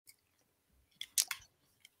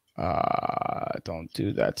Don't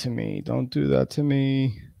do that to me. Don't do that to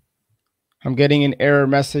me. I'm getting an error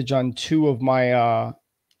message on two of my on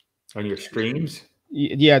your streams.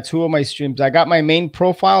 Yeah, two of my streams. I got my main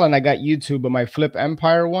profile and I got YouTube, but my Flip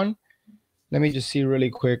Empire one. Let me just see really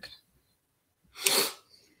quick.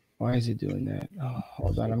 Why is it doing that? Oh,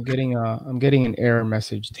 hold on. I'm getting an error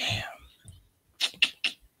message. Damn.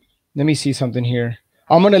 Let me see something here.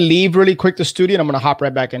 I'm gonna leave really quick the studio and I'm gonna hop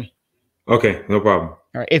right back in. Okay, no problem. All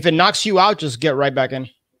right. If it knocks you out, just get right back in.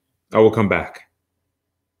 I will come back.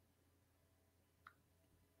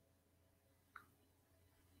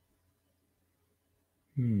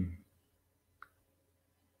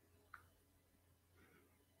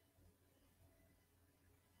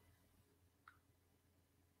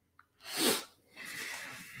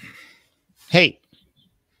 Hey.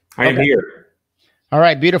 I am here. All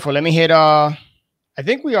right, beautiful. Let me hit I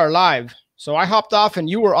think we are live. So I hopped off and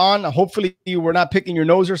you were on. Hopefully you were not picking your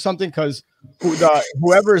nose or something, because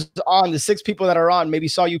whoever's on, the 6 people that are on, maybe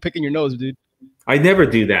saw you picking your nose, dude. I never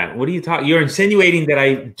do that. What are you talking? You're insinuating that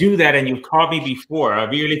I do that, and you caught me before. I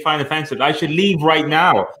really find offensive. I should leave right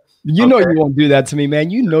now. You know you won't do that to me, man.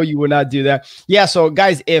 You know you would not do that. Yeah. So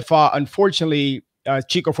guys, if unfortunately,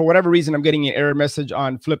 Chico, for whatever reason, I'm getting an error message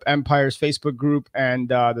on Flip Empire's Facebook group and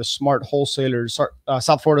the Smart Wholesalers,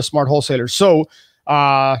 South Florida Smart Wholesalers. So,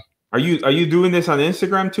 are you doing this on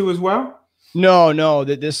Instagram too as well? No.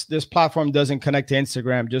 This platform doesn't connect to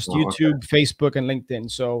Instagram, just YouTube, okay. Facebook, and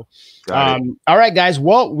LinkedIn. So, all right, guys.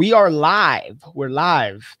 Well, we are live. We're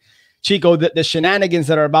live. Chico, the shenanigans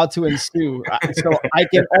that are about to ensue. So I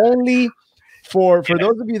can only, for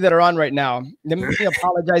those of you that are on right now, let me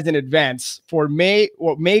apologize in advance for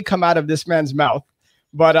what may come out of this man's mouth.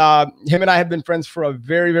 But him and I have been friends for a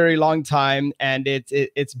very, very long time, and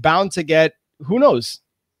it's bound to get, who knows?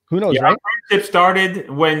 Who knows, right? Our friendship started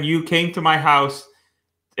when you came to my house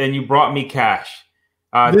and you brought me cash.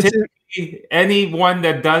 Typically, anyone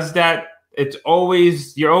that does that,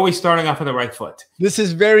 you're always starting off on the right foot. This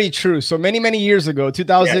is very true. So many years ago,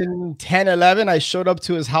 2010, 11, I showed up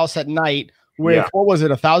to his house at night with, what was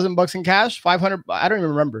it, $1,000 in cash? 500? I don't even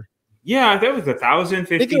remember. Yeah, that was 1,000,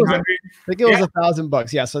 1,500. I think it was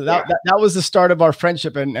 $1,000. Yeah. So that was the start of our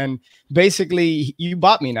friendship. And basically you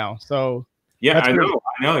bought me now. So yeah, I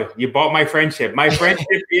know. You bought my friendship. My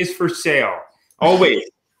friendship is for sale. Always.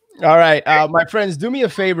 All right. My friends, do me a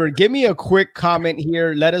favor. Give me a quick comment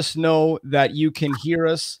here. Let us know that you can hear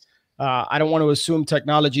us. I don't want to assume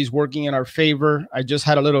technology is working in our favor. I just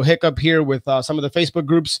had a little hiccup here with some of the Facebook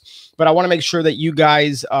groups, but I want to make sure that you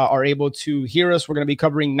guys are able to hear us. We're going to be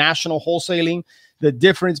covering national wholesaling, the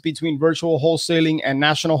difference between virtual wholesaling and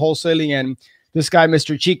national wholesaling. And this guy,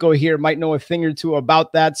 Mr. Chico here, might know a thing or two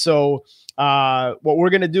about that. So what we're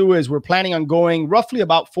going to do is we're planning on going roughly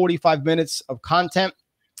about 45 minutes of content.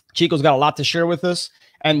 Chico's got a lot to share with us,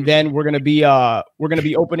 and then we're gonna be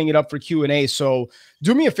opening it up for Q&A. So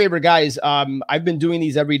do me a favor, guys. I've been doing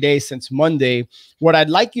these every day since Monday. What I'd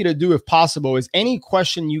like you to do, if possible, is any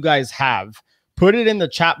question you guys have, put it in the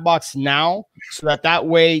chat box now, so that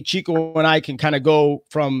way Chico and I can kind of go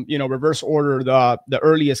from reverse order the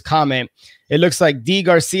earliest comment. It looks like D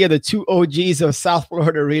Garcia, the 2 OGs of South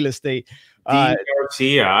Florida real estate. D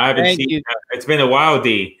Garcia, I haven't seen that. It's been a while,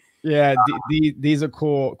 D. Yeah, D's a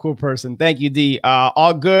cool person. Thank you, D.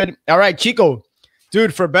 All good. All right, Chico,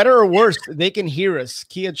 dude, for better or worse, they can hear us.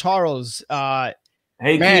 Kia Charles. Hey,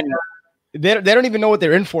 man, Kia. They don't even know what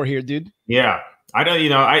they're in for here, dude. Yeah, I don't.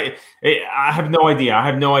 I have no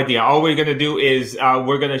idea. All we're gonna do is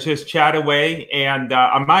we're gonna just chat away. And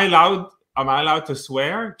am I allowed to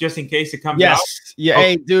swear just in case it comes out? Yeah. Okay.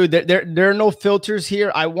 Hey, dude, there are no filters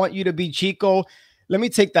here. I want you to be Chico. Let me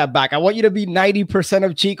take that back. I want you to be 90%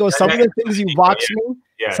 of Chico. Some of the things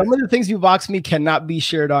you box me cannot be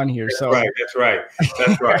shared on here. That's right.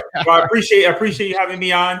 Well, I appreciate you having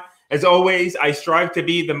me on. As always, I strive to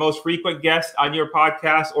be the most frequent guest on your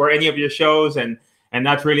podcast or any of your shows, and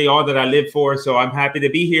that's really all that I live for. So I'm happy to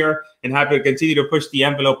be here and happy to continue to push the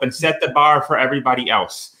envelope and set the bar for everybody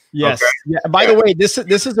else. Yes. Okay. Yeah. By the way, this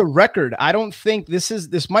is a record. I don't think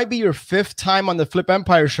this might be your 5th time on the Flip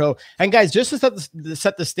Empire show. And guys, just to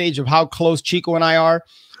set the stage of how close Chico and I are,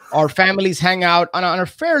 our families hang out on a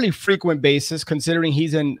fairly frequent basis, considering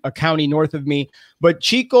he's in a county north of me. But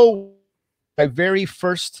Chico, my very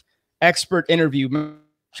first expert interview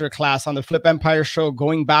class on the Flip Empire show,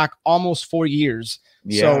 going back almost 4 years.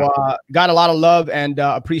 Yeah. So got a lot of love and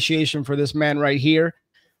appreciation for this man right here,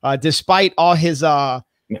 despite all his.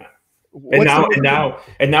 And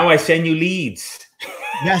now I send you leads.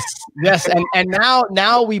 Yes, yes, and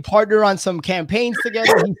now we partner on some campaigns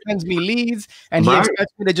together. He sends me leads, and he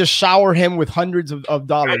expects me to just shower him with hundreds of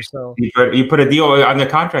dollars. So you put a deal on the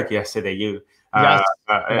contract yesterday. Yes,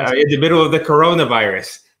 in the middle of the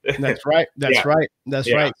coronavirus. That's right. That's Yeah. right. That's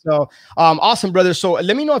Yeah. right. So, awesome, brother. So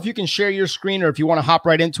let me know if you can share your screen or if you want to hop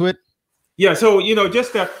right into it. Yeah. So,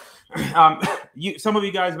 just some of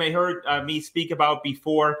you guys may heard me speak about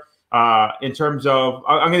before in terms of,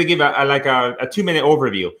 I'm going to give a 2-minute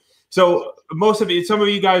overview. So some of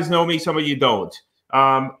you guys know me, some of you don't.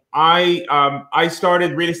 I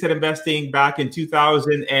started real estate investing back in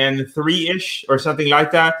 2003-ish or something like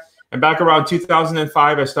that. And back around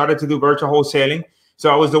 2005, I started to do virtual wholesaling. So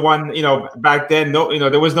I was the one, back then,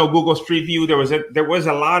 there was no Google Street View. There was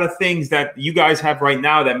a lot of things that you guys have right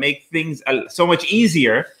now that make things so much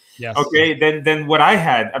easier. Yes. Okay, than what I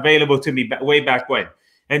had available to me way back when.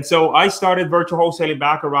 And so I started virtual wholesaling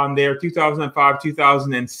back around there, 2005,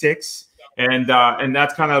 2006. And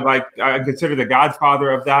that's kind of like, I consider the godfather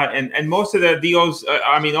of that. And most of the deals,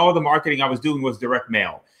 all the marketing I was doing was direct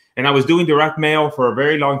mail. And I was doing direct mail for a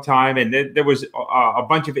very long time. And then there was a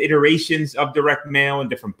bunch of iterations of direct mail and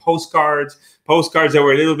different postcards that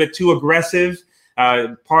were a little bit too aggressive.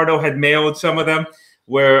 Pardo had mailed some of them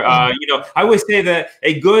where, I always say that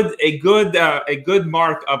a good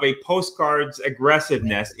mark of a postcard's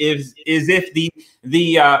aggressiveness is if the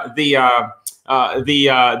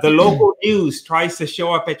local news tries to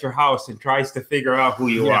show up at your house and tries to figure out who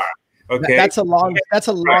you are. Okay, that's a long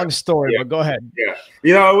story, but go ahead.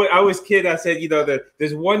 Yeah, I was kid. I said, that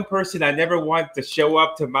there's one person I never want to show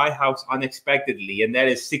up to my house unexpectedly, and that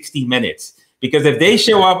is 60 Minutes. Because if they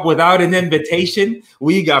show up without an invitation,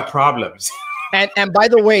 we got problems. And by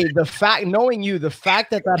the way, the fact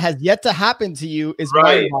that has yet to happen to you is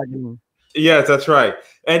mind-boggling. Yes, that's right.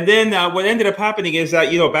 And then what ended up happening is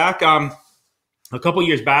that back a couple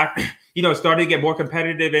years back, started to get more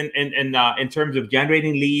competitive in terms of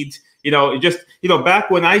generating leads. Back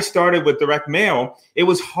when I started with direct mail, it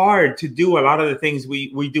was hard to do a lot of the things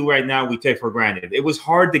we do right now. We take for granted. It was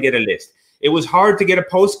hard to get a list. It was hard to get a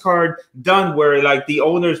postcard done where like the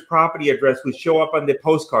owner's property address would show up on the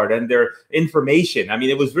postcard and their information.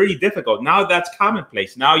 It was very difficult. Now that's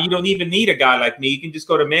commonplace. Now you don't even need a guy like me. You can just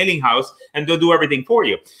go to mailing house and they'll do everything for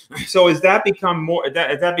you. So as that became more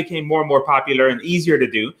and more popular and easier to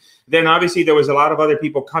do, then obviously there was a lot of other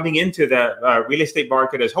people coming into the real estate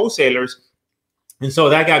market as wholesalers. And so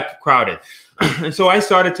that got crowded. And so I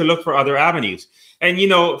started to look for other avenues. And,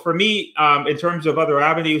 for me, in terms of other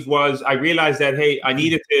avenues was I realized that, hey, I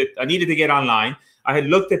needed to get online. I had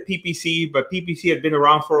looked at PPC, but PPC had been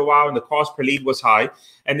around for a while and the cost per lead was high.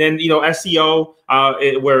 And then, SEO,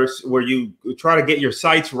 where you try to get your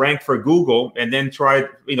sites ranked for Google and then try,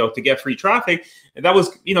 to get free traffic. And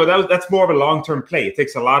that's more of a long-term play. It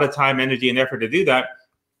takes a lot of time, energy, and effort to do that.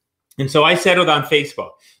 And so I settled on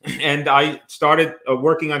Facebook, and I started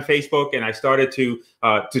working on Facebook, and I started to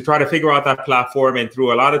try to figure out that platform. And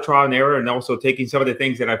through a lot of trial and error, and also taking some of the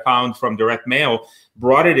things that I found from direct mail,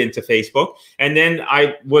 brought it into Facebook. And then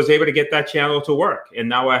I was able to get that channel to work. And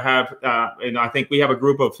now I have, I think we have a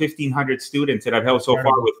group of 1,500 students that I've helped so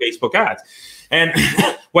far with Facebook ads. And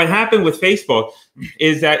what happened with Facebook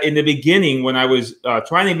is that in the beginning, when I was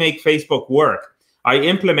trying to make Facebook work, I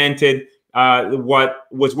implemented what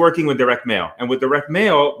was working with direct mail. And with direct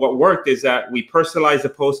mail, what worked is that we personalized the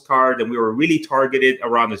postcard and we were really targeted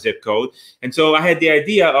around the zip code. And so I had the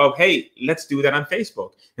idea of, hey, let's do that on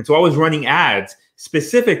Facebook. And so I was running ads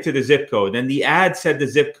specific to the zip code, and the ad said the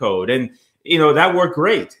zip code, and that worked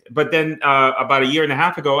great. But then about a year and a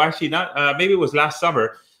half ago, actually not, maybe it was last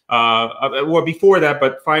summer, or before that,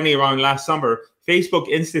 but finally around last summer, Facebook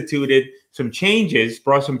instituted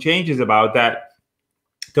brought some changes about that.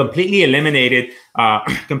 Completely eliminated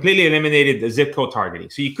the zip code targeting.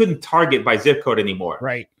 So you couldn't target by zip code anymore.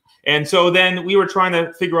 Right. And so then we were trying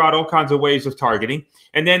to figure out all kinds of ways of targeting.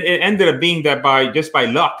 And then it ended up being that by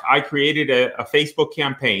luck, I created a Facebook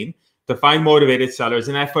campaign to find motivated sellers.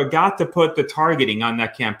 And I forgot to put the targeting on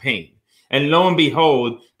that campaign. And lo and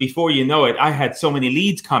behold, before you know it, I had so many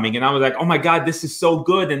leads coming, and I was like, oh my God, this is so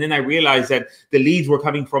good. And then I realized that the leads were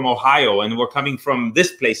coming from Ohio and were coming from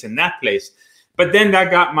this place and that place. But then that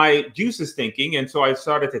got my juices thinking. And so I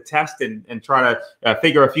started to test and try to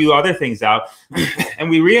figure a few other things out. And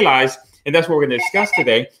we realized, and that's what we're going to discuss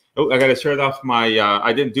today. Oh, I got to shut off my,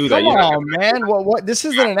 I didn't do that. Come on, man. What? This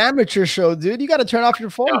isn't an amateur show, dude. You got to turn off your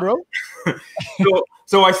phone, bro.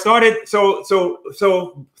 So I started,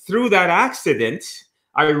 so through that accident,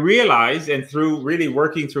 I realized, and through really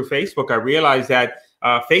working through Facebook, I realized that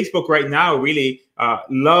Facebook right now really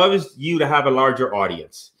loves you to have a larger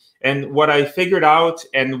audience. And what I figured out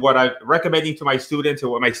and what I'm recommending to my students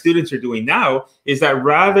and what my students are doing now is that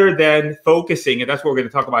rather than focusing, and that's what we're going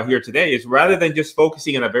to talk about here today, is rather than just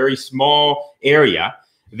focusing in a very small area,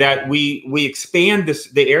 that we expand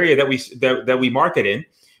the area that we market in.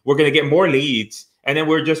 We're going to get more leads, and then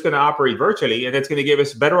we're just going to operate virtually, and it's going to give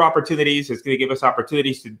us better opportunities. It's going to give us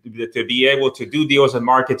opportunities to be able to do deals in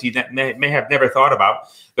markets you may have never thought about.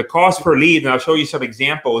 The cost per lead, and I'll show you some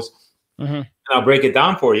examples. And I'll break it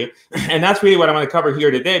down for you. And that's really what I'm going to cover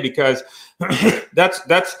here today, because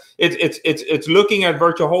it's looking at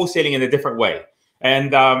virtual wholesaling in a different way.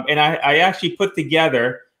 And I actually put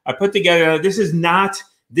together this is not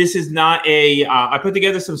a I put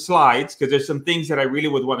together some slides because there's some things that I really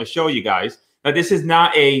would want to show you guys. Now, this is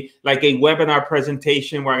not like a webinar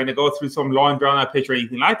presentation where I'm going to go through some long drawn out pitch or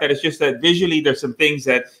anything like that. It's just that visually there's some things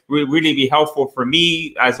that will really be helpful for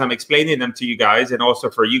me as I'm explaining them to you guys, and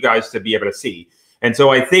also for you guys to be able to see. And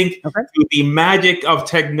so I think through the magic of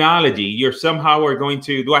technology, you're somehow are going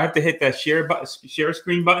to, do I have to hit that share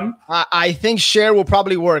screen button? I think share will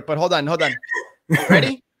probably work, but hold on.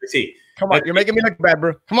 Ready? Let's see. Come on, you're making me look bad,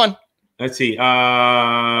 bro. Come on. Let's see. Hold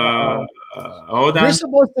on. You're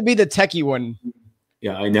supposed to be the techie one.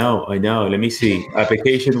 Yeah, I know. Let me see.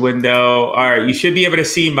 Application window. All right, you should be able to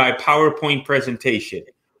see my PowerPoint presentation.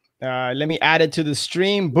 Let me add it to the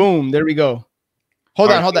stream. Boom. There we go.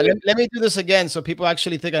 Hold on. Let me do this again so people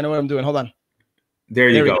actually think I know what I'm doing. Hold on. There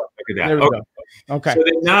you go. Look at that. There we go. Okay. So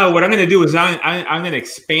then now what I'm going to do is I'm going to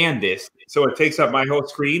expand this so it takes up my whole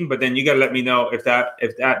screen. But then you got to let me know if that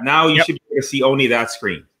now you should be able to see only that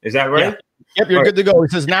screen. Is that right? Yep, you're good to go. It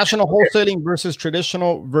says National Wholesaling versus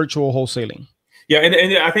traditional virtual wholesaling. Yeah,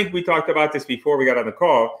 and I think we talked about this before we got on the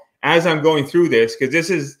call. As I'm going through this, because this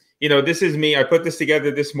is me. I put this together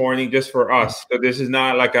this morning just for us. So this is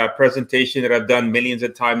not like a presentation that I've done millions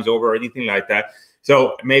of times over or anything like that.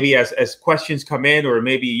 So maybe as questions come in, or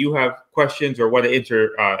maybe you have questions or want to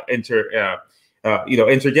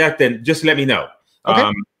interject, then just let me know. Okay.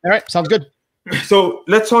 All right. Sounds good. So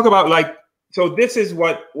let's talk about so this is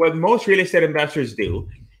what most real estate investors do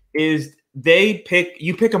is you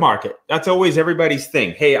pick a market. That's always everybody's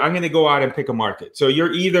thing. Hey, I'm going to go out and pick a market. So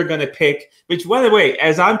you're either going to pick, which by the way,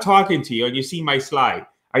 as I'm talking to you and you see my slide,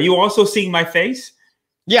 are you also seeing my face?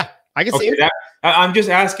 Yeah, I can see it. I'm just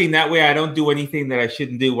asking that way I don't do anything that I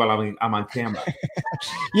shouldn't do while I'm on camera.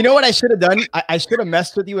 You know what I should have done? I should have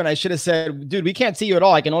messed with you, and I should have said, dude, we can't see you at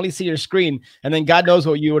all. I can only see your screen. And then God knows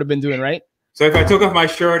what you would have been doing, right? So if I took off my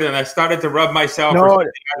shirt and I started to rub myself or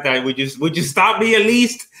something like that, would you stop me at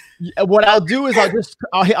least? What I'll do is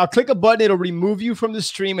I'll click a button. It'll remove you from the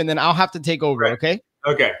stream, and then I'll have to take over. Right. Okay.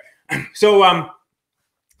 Okay. So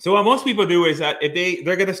what most people do is that if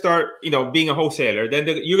they're going to start, being a wholesaler, then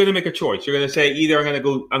you're going to make a choice. You're going to say either I'm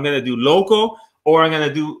going to do local or I'm going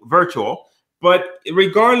to do virtual. But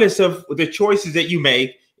regardless of the choices that you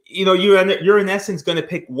make, you're in essence going to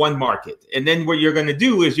pick one market. And then what you're going to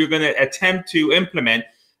do is you're going to attempt to implement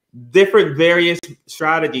different various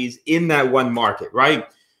strategies in that one market, right?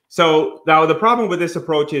 So now the problem with this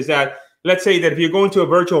approach is that, let's say that if you're going to a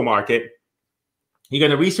virtual market, you're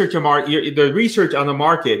going to research the research on the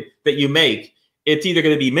market that you make. It's either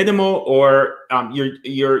going to be minimal or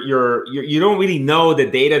you don't really know the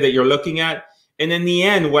data that you're looking at. And in the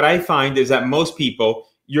end, what I find is that most people,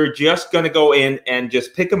 you're just going to go in and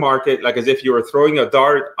just pick a market, like as if you were throwing a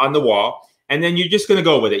dart on the wall. And then you're just going to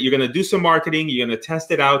go with it. You're going to do some marketing. You're going to test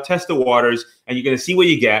it out, test the waters, and you're going to see what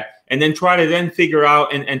you get, and then try to figure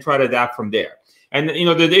out and try to adapt from there. And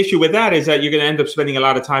the issue with that is that you're going to end up spending a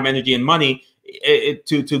lot of time, energy, and money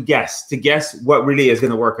to guess what really is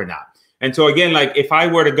going to work or not. And so again, like if I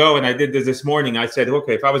were to go, and I did this morning, I said,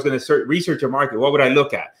 okay, if I was going to research a market, what would I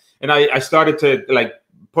look at? And I started to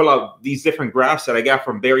pull out these different graphs that I got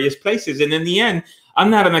from various places. And in the end, I'm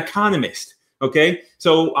not an economist. Okay.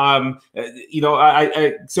 So, I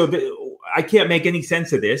can't make any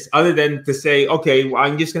sense of this other than to say, okay, well,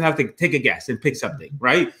 I'm just going to have to take a guess and pick something.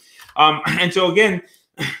 Right. And so again,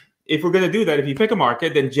 if we're going to do that, if you pick a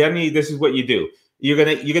market, then generally this is what you do. You're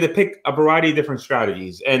going to pick a variety of different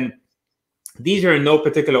strategies, and these are in no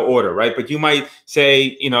particular order, right? But you might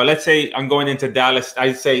say, let's say I'm going into Dallas.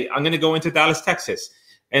 I say I'm going to go into Dallas, Texas,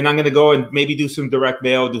 and I'm going to go and maybe do some direct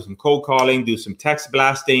mail, do some cold calling, do some text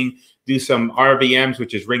blasting, do some RVMs,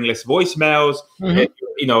 which is ringless voicemails. Mm-hmm.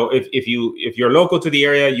 If you're local to the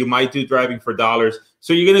area, you might do driving for dollars.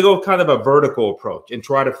 So you're going to go kind of a vertical approach and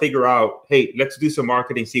try to figure out, hey, let's do some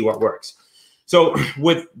marketing, see what works. So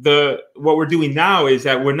with what we're doing now is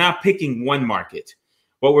that we're not picking one market.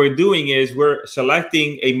 What we're doing is we're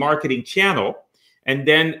selecting a marketing channel and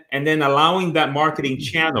then allowing that marketing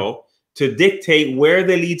channel to dictate where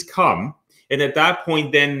the leads come. And at that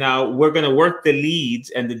point, then now we're going to work the leads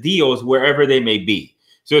and the deals wherever they may be.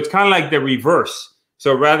 So it's kind of like the reverse.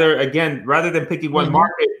 So rather than picking one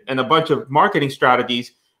market and a bunch of marketing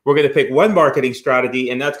strategies, we're going to pick one marketing strategy,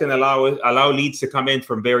 and that's going to allow leads to come in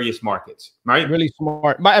from various markets, right? Really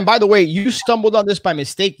smart. And by the way, you stumbled on this by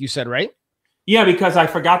mistake, you said, right? Yeah, because I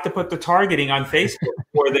forgot to put the targeting on Facebook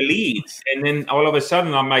for the leads. And then all of a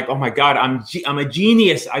sudden I'm like, oh my God, I'm a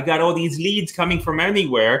genius. I got all these leads coming from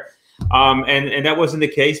anywhere. And that wasn't the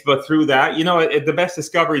case, but through that, the best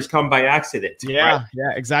discoveries come by accident. Yeah, right?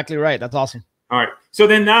 yeah, exactly right. That's awesome. All right. So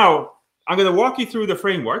then now I'm going to walk you through the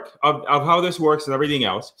framework of how this works and everything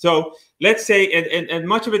else. So let's say, and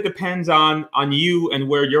much of it depends on you and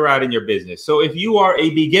where you're at in your business. So if you are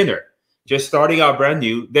a beginner, just starting out brand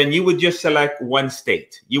new, then you would just select one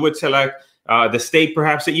state. You would select the state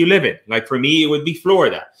perhaps that you live in. Like for me, it would be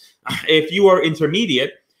Florida. If you are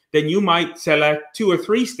intermediate, then you might select 2 or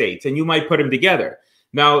 3 states and you might put them together.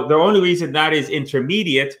 Now, the only reason that is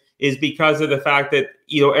intermediate is because of the fact that,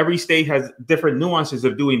 every state has different nuances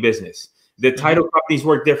of doing business. The title companies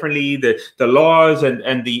work differently, the laws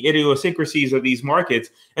and the idiosyncrasies of these markets.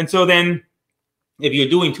 And so then if you're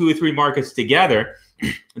doing 2 or 3 markets together,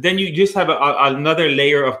 then you just have another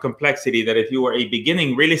layer of complexity that if you are a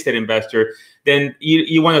beginning real estate investor, then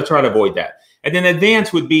you want to try to avoid that. And then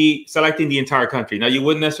advanced would be selecting the entire country. Now, you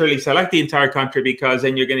wouldn't necessarily select the entire country because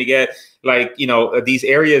then you're going to get these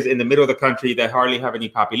areas in the middle of the country that hardly have any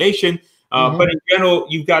population. But in general,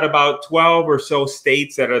 you've got about 12 or so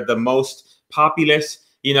states that are the most populous,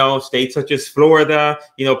 states such as Florida,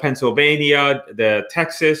 Pennsylvania,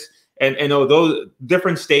 Texas, and those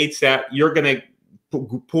different states that you're going to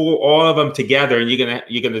pull all of them together, and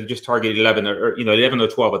you're gonna just target 11 or 11 or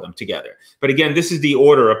 12 of them together. But again, this is the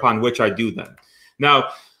order upon which I do them. Now,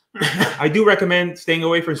 I do recommend staying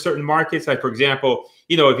away from certain markets. Like for example,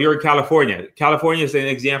 if you're in California is an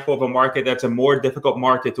example of a market that's a more difficult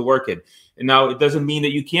market to work in. And now it doesn't mean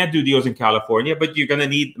that you can't do deals in California, but you're going to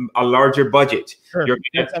need a larger budget. Sure.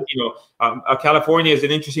 California is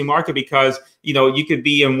an interesting market because, you could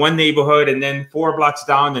be in one neighborhood and then 4 blocks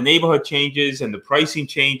down, the neighborhood changes and the pricing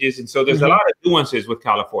changes. And so there's a lot of nuances with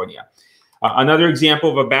California. Another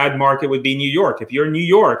example of a bad market would be New York. If you're in New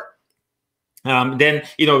York, then,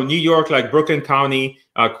 New York, like Brooklyn County,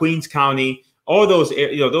 Queens County, all those,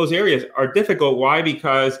 those areas are difficult. Why?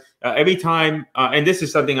 Because every time, and this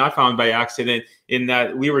is something I found by accident, in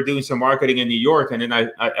that we were doing some marketing in New York, and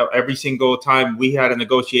then every single time we had a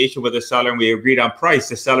negotiation with the seller and we agreed on price,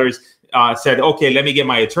 the sellers said, okay, let me get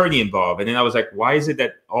my attorney involved. And then I was like, why is it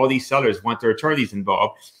that all these sellers want their attorneys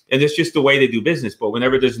involved? And it's just the way they do business. But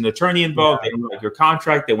whenever there's an attorney involved, they don't like your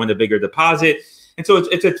contract, they want a bigger deposit. And so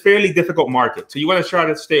it's a fairly difficult market. So you want to try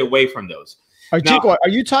to stay away from those. Chico, are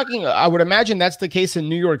you talking? I would imagine that's the case in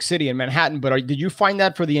New York City and Manhattan, but did you find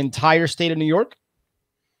that for the entire state of New York?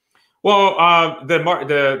 Well,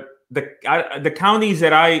 the counties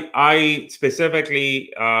that I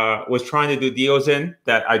specifically was trying to do deals in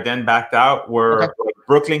that I then backed out were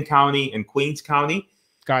Brooklyn County and Queens County.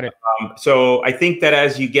 Got it. So I think that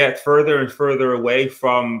as you get further and further away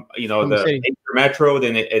from the major metro,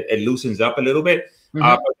 then it loosens up a little bit.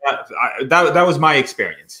 But that was my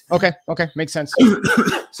experience. Okay, makes sense.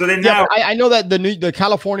 So then now I know that the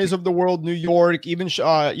Californias of the world, New York, even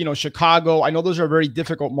Chicago, I know those are very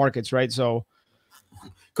difficult markets, right? So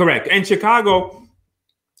correct. And Chicago,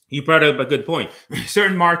 you brought up a good point.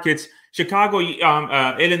 Certain markets, Chicago,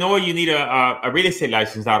 Illinois, you need a real estate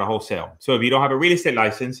license, not a wholesale. So if you don't have a real estate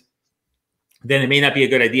license, then it may not be a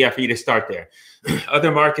good idea for you to start there.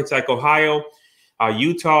 Other markets like Ohio,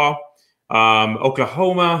 Utah,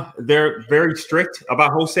 Oklahoma, they're very strict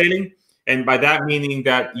about wholesaling. And by that meaning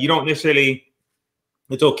that you don't necessarily,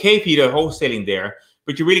 it's okay for you to wholesaling there,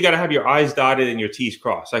 but you really got to have your I's dotted and your T's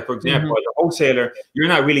crossed. Like, for example, as a wholesaler, you're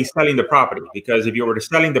not really selling the property, because if you were to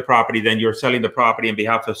selling the property, then you're selling the property on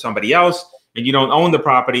behalf of somebody else and you don't own the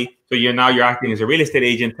property. So you're acting as a real estate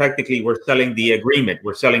agent. Technically, we're selling the agreement.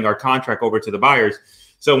 We're selling our contract over to the buyers.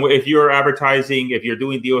 So if you're advertising, if you're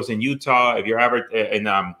doing deals in Utah, if you're in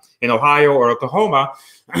Ohio or Oklahoma,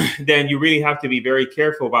 then you really have to be very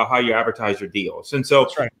careful about how you advertise your deals. And so,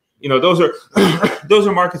 those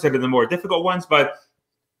are markets that are the more difficult ones. But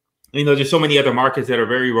there's so many other markets that are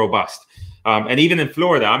very robust. And even in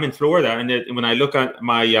Florida, I'm in Florida, and when I look at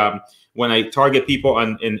my when I target people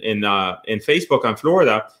in Facebook on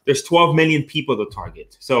Florida, there's 12 million people to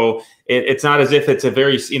target. So it's not as if it's a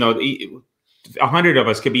very 100 of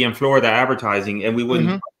us could be in Florida advertising, and we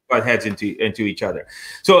wouldn't butt heads into each other.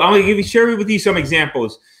 So I'm going to share with you some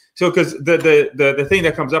examples So because the thing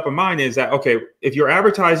that comes up in mind is that, okay, if you're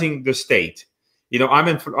advertising the state, you know, I'm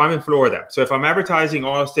in Florida. So if I'm advertising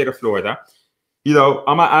all the state of Florida, you know,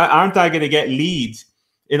 aren't I going to get leads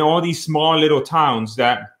in all these small little towns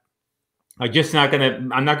that I'm not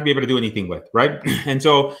gonna be able to do anything with, right? And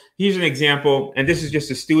so here's an example, and this is just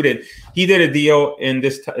a student. He did a deal in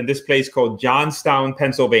this place called Johnstown,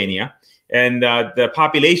 Pennsylvania, and the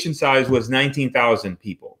population size was 19,000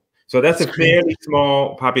 people. So that's a fairly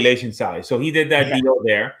small population size. So he did that deal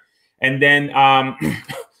there, and then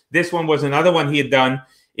this one was another one he had done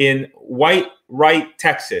in Whitewright,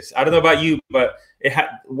 Texas. I don't know about you, but it had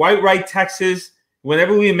Whitewright, Texas.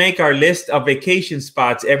 Whenever we make our list of vacation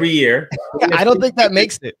spots every year, I don't think that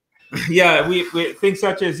makes it. Yeah, we things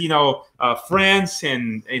such as, you know, France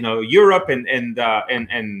and, you know, Europe and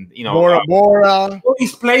you know, Bora Bora, all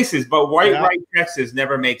these places, but Whitewright, Texas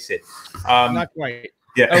never makes it. Not quite.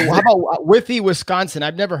 Yeah. How about Withee, Wisconsin?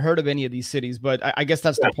 I've never heard of any of these cities, but I guess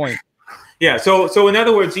that's the point. Yeah. So in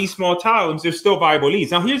other words, these small towns, they're still viable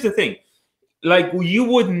leads. Now, here's the thing: like you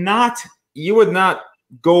would not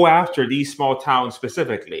go after these small towns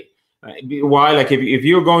specifically. Why? Like if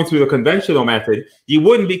you're going through the conventional method, you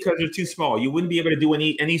wouldn't, because they're too small. You wouldn't be able to do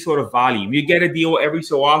any sort of volume. You get a deal every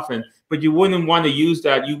so often, but you wouldn't want to use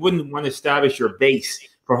that. You wouldn't want to establish your base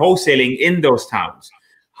for wholesaling in those towns.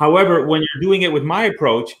 However, when you're doing it with my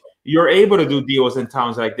approach, you're able to do deals in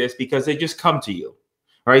towns like this because they just come to you.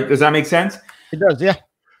 All right. Does that make sense? It does. Yeah.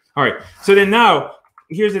 All right. So then now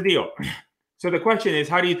here's the deal. So the question is,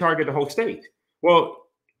 how do you target the whole state? Well,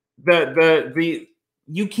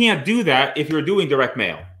 you can't do that if you're doing direct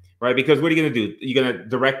mail, right? Because what are you going to do? You're going to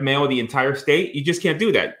direct mail the entire state? You just can't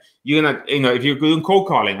do that. You're going to, you know, if you're doing cold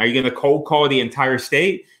calling, are you going to cold call the entire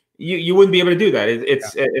state? You wouldn't be able to do that.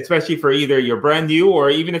 It's especially for either you're brand new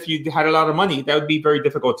or even if you had a lot of money, that would be very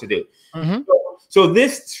difficult to do. Mm-hmm. So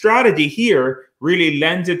this strategy here really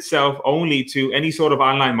lends itself only to any sort of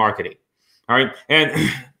online marketing. All right. And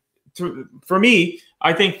for me,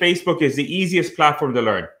 I think Facebook is the easiest platform to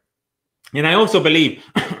learn. And I also believe,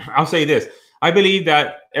 I'll say this, I believe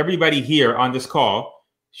that everybody here on this call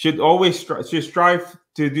should always strive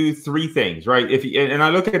to do three things, right? And I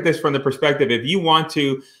look at this from the perspective, if you want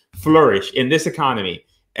to flourish in this economy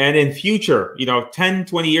and in future, you know, 10,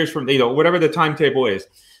 20 years from, you know, whatever the timetable is,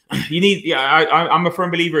 you need, I'm a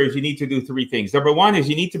firm believer is you need to do three things. Number one is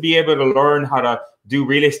you need to be able to learn how to do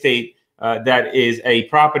real estate that is a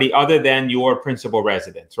property other than your principal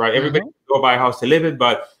residence, right? Everybody can go buy a house to live in,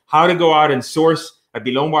 but how to go out and source a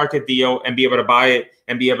below market deal and be able to buy it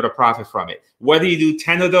and be able to profit from it. Whether you do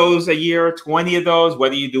 10 of those a year, 20 of those,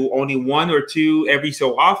 whether you do only 1 or 2 every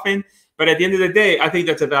so often, but at the end of the day, I think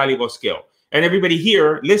that's a valuable skill. And everybody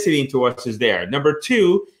here listening to us is there. Number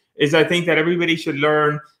 2 is I think that everybody should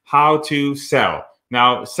learn how to sell.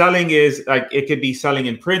 Now, selling is like, it could be selling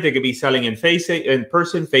in print, it could be selling in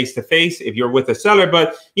person, face to face, if you're with a seller.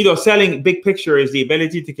 But, you know, selling big picture is the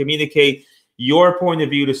ability to communicate your point of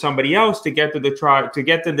view to somebody else to get them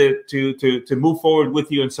to move forward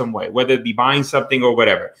with you in some way, whether it be buying something or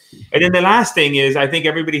whatever. And then the last thing is I think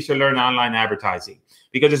everybody should learn online advertising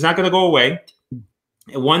because it's not going to go away.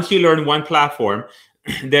 Once you learn one platform,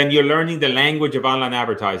 then you're learning the language of online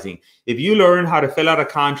advertising. If you learn how to fill out a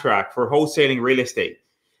contract for wholesaling real estate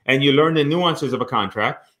and you learn the nuances of a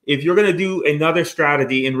contract, if you're going to do another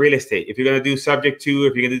strategy in real estate, if you're going to do subject to,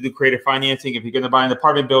 if you're going to do creative financing, if you're going to buy an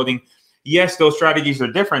apartment building, yes, those strategies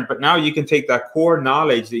are different, but now you can take that core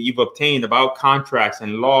knowledge that you've obtained about contracts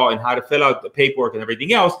and law and how to fill out the paperwork and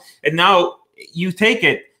everything else, and now you take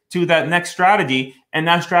it to that next strategy, and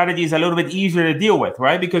that strategy is a little bit easier to deal with,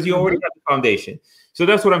 right? Because you already have the foundation. So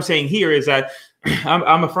that's what I'm saying here is that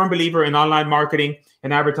I'm a firm believer in online marketing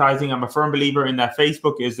and advertising. I'm a firm believer in that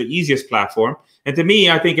Facebook is the easiest platform. And to me,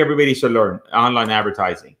 I think everybody should learn online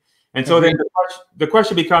advertising. And so then the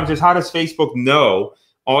question becomes is how does Facebook know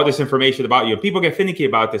all this information about you? People get finicky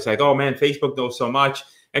about this, like, oh man, Facebook knows so much.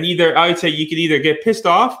 And I would say you could either get pissed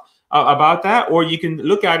off about that, or you can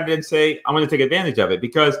look at it and say, I'm going to take advantage of it.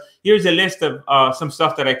 Because here's a list of some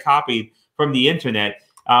stuff that I copied from the internet.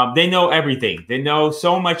 They know everything. They know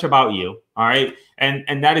so much about you. All right.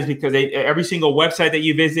 And that is because every single website that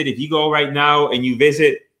you visit, if you go right now and you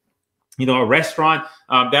visit, you know, a restaurant,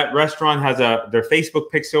 that restaurant has their Facebook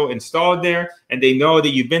pixel installed there, and they know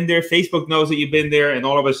that you've been there. Facebook knows that you've been there, and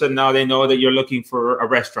all of a sudden now they know that you're looking for a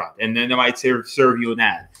restaurant, and then they might serve you an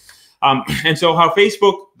ad. And so how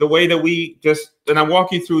Facebook, the way that and I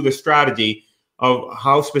walk you through the strategy of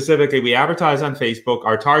how specifically we advertise on Facebook,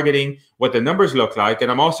 our targeting, what the numbers look like,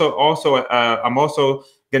 and I'm also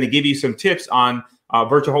going to give you some tips on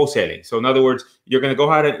virtual wholesaling. So in other words, you're going to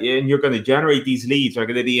go ahead and you're going to generate these leads. Are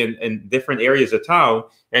going to be in different areas of town,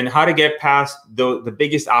 and how to get past the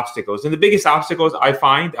biggest obstacles. And the biggest obstacles I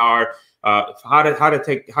find are how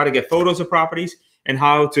to get photos of properties, and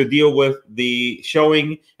how to deal with the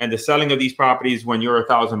showing and the selling of these properties when you're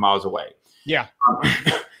 1,000 miles away. Yeah.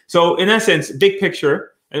 So in essence, big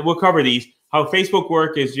picture, and we'll cover these. How Facebook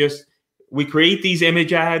work is just, we create these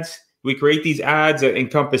image ads. We create these ads that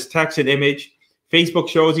encompass text and image. Facebook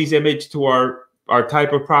shows these images to our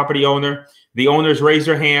type of property owner. The owners raise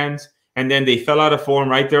their hands, and then they fill out a form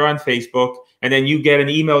right there on Facebook. And then you get an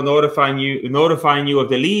email notifying you of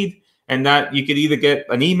the lead. And that you could either get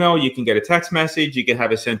an email, you can get a text message, you can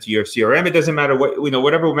have it sent to your CRM. It doesn't matter what,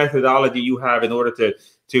 whatever methodology you have in order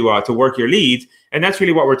to work your leads. And that's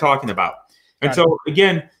really what we're talking about. And so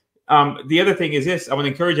again, the other thing is this, I want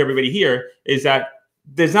to encourage everybody here, is that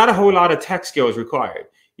there's not a whole lot of tech skills required.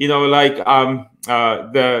 Like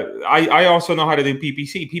I also know how to do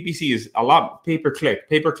PPC. PPC is a lot pay-per-click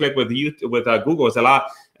with Google is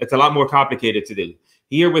it's a lot more complicated to do.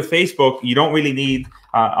 Here with Facebook, you don't really need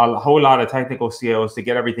a whole lot of technical skills to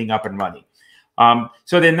get everything up and running.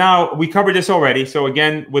 So then now we covered this already. So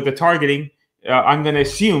again, with the targeting, I'm going to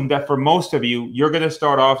assume that for most of you, you're going to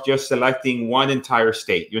start off just selecting one entire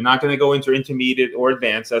state. You're not going to go into intermediate or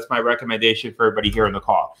advanced. That's my recommendation for everybody here on the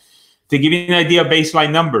call. To give you an idea of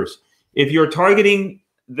baseline numbers, if you're targeting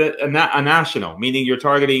a national, meaning you're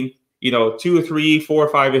targeting 2 or 3, 4,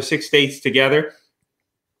 5, or 6 states together,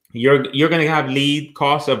 you're going to have lead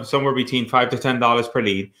costs of somewhere between $5 to $10 per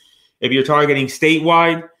lead. If you're targeting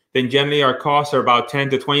statewide, then generally our costs are about $10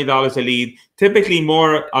 to $20 a lead, typically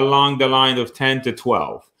more along the line of 10 to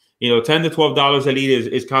 12. $10 to $12 a lead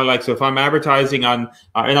is kind of like, so if I'm advertising on,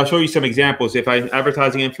 and I'll show you some examples. If I'm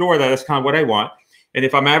advertising in Florida, that's kind of what I want. And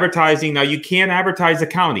if I'm advertising, now you can't advertise the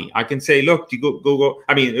county. I can say, look, look,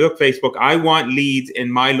 Facebook, I want leads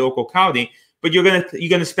in my local county, but you're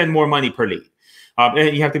gonna spend more money per lead.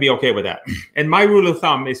 And you have to be okay with that. And my rule of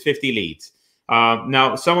thumb is 50 leads.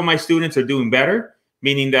 Now, some of my students are doing better,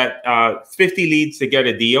 meaning that 50 leads to get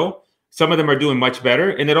a deal. Some of them are doing much better,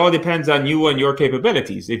 and it all depends on you and your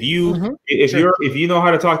capabilities. If you know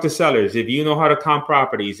how to talk to sellers, if you know how to comp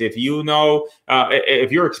properties, if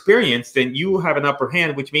you're experienced, then you have an upper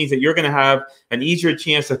hand, which means that you're going to have an easier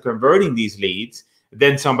chance of converting these leads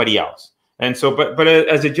than somebody else. And so, but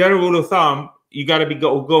as a general rule of thumb, you got to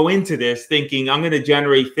go into this thinking, I'm going to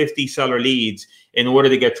generate 50 seller leads in order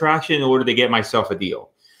to get traction, in order to get myself a deal.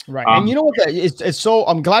 Right. And you know what? It's so,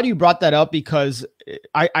 I'm glad you brought that up, because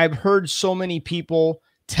I've heard so many people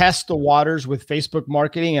test the waters with Facebook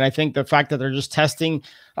marketing. And I think the fact that they're just testing,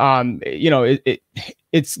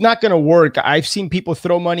 it's not going to work. I've seen people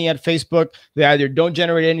throw money at Facebook. They either don't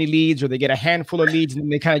generate any leads, or they get a handful of leads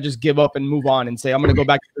and they kind of just give up and move on and say, I'm going to go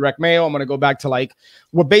back to direct mail. I'm going to go back to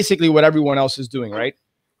what everyone else is doing. Right.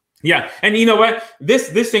 Yeah. And you know what? This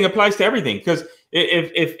thing applies to everything, because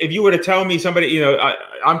if you were to tell me somebody,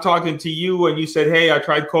 I'm talking to you and you said, hey, I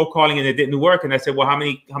tried cold calling and it didn't work. And I said, well, how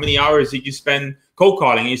many hours did you spend cold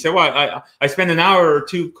calling? And you said, well, I spent an hour or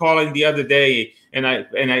two calling the other day, and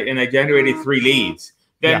I generated 3 leads.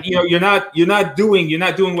 Then, you're not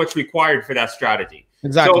doing what's required for that strategy.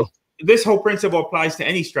 Exactly. So this whole principle applies to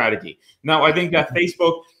any strategy. Now, I think that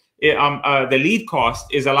Facebook, the lead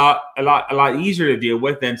cost is a lot easier to deal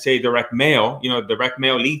with than, say, direct mail. Direct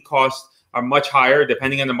mail lead costs are much higher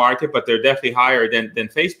depending on the market, but they're definitely higher than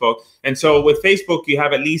Facebook. And so with Facebook, you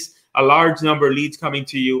have at least a large number of leads coming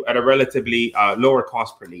to you at a relatively lower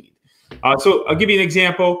cost per lead. So I'll give you an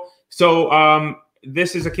example. So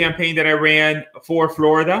this is a campaign that I ran for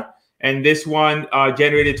Florida, and this one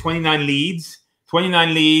generated 29 leads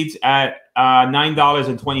at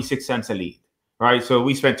 $9.26 a lead. Right. So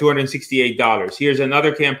we spent $268. Here's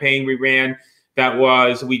another campaign we ran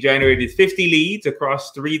we generated 50 leads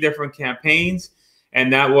across 3 different campaigns.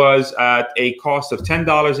 And that was at a cost of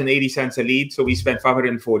 $10.80 a lead. So we spent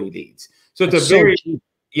 540 leads. So it's a very,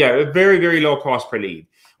 very low cost per lead,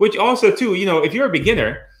 which also too, if you're a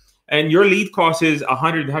beginner and your lead cost is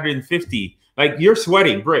 100, 150, like you're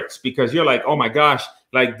sweating bricks, because you're like, oh my gosh,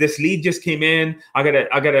 like this lead just came in. I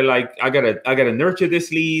gotta nurture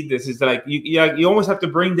this lead. This is like, you almost have to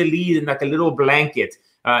bring the lead in like a little blanket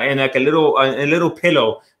and like a little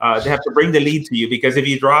pillow. They have to bring the lead to you, because if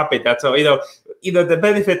you drop it, that's all, the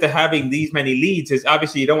benefit to having these many leads is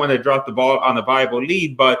obviously you don't want to drop the ball on a viable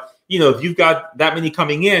lead, but if you've got that many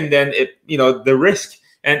coming in, then the risk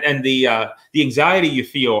and the anxiety you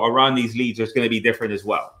feel around these leads is going to be different as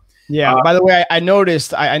well. Yeah. By the way, I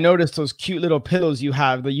noticed those cute little pillows you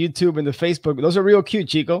have, the YouTube and the Facebook. Those are real cute,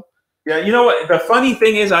 Chico. Yeah. You know what? The funny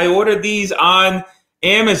thing is, I ordered these on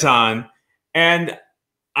Amazon, and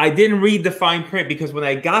I didn't read the fine print because when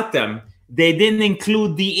I got them, they didn't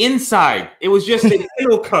include the inside. It was just a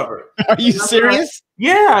pillow cover. Are you serious?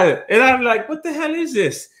 Yeah. And I'm like, what the hell is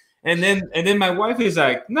this? And then my wife is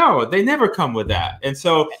like, no, they never come with that. And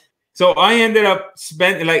so I ended up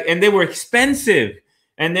spending and they were expensive.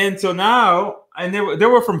 And then so now, and they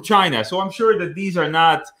were from China. So I'm sure that these are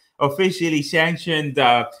not officially sanctioned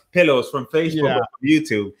pillows from Facebook or from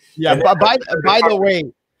YouTube. Yeah. But by the way,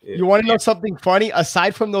 you want to know something funny?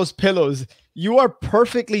 Aside from those pillows, you are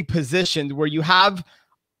perfectly positioned where you have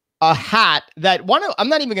a hat that I'm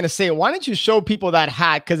not even going to say it. Why don't you show people that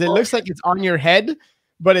hat? Because it looks like it's on your head,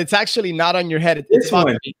 but it's actually not on your head. It's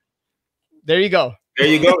one. There you go. There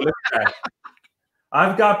you go. Look at that.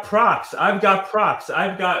 I've got props. I've got lots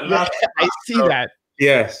of props. I see that.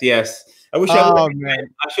 Yes. I wish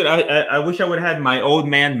I wish I would have had my old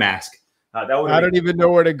man mask. I don't even know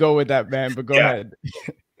where to go with that, man, but go ahead.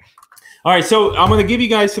 All right. So I'm going to give you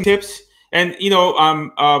guys some tips. And, what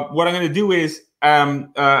I'm going to do is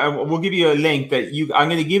we'll give you a link that I'm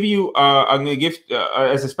going to give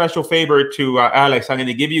as a special favor to Alex. I'm going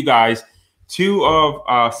to give you guys 2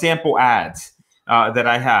 of sample ads that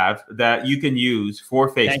I have that you can use for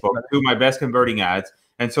Facebook, 2 of my best converting ads.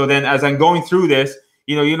 And so then as I'm going through this,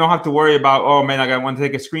 you don't have to worry about, oh man, I want to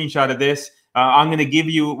take a screenshot of this. We're going to give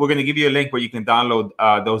you a link where you can download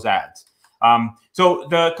those ads. So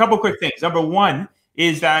the couple quick things. Number one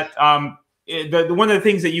is that one of the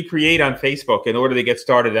things that you create on Facebook in order to get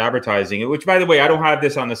started advertising, which by the way, I don't have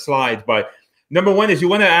this on the slides, but number one is you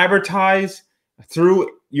want to advertise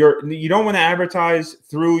you don't want to advertise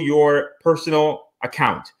through your personal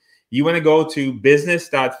account. You want to go to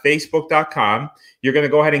business.facebook.com. You're going to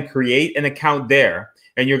go ahead and create an account there,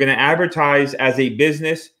 and you're going to advertise as a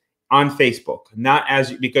business on Facebook,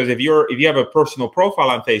 because if you have a personal profile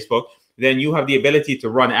on Facebook, then you have the ability to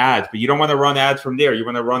run ads, but you don't want to run ads from there. You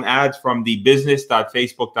want to run ads from the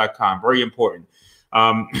business.facebook.com. Very important.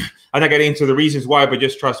 I'm not getting into the reasons why, but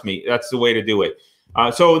just trust me, that's the way to do it.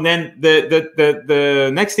 So then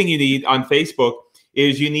the next thing you need on Facebook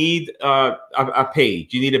is you need a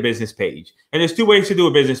page. You need a business page. And there's 2 ways to do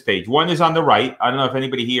a business page. One is on the right. I don't know if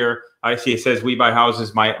anybody here, I see it says We Buy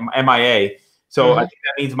Houses, MIA. So I think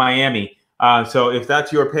that means Miami. So if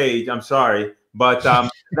that's your page, I'm sorry. But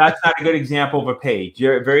that's not a good example of a page.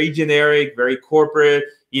 You're very generic, very corporate,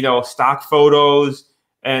 stock photos.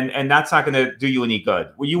 And that's not going to do you any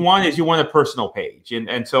good. What you want is a personal page.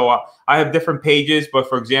 And so I have different pages. But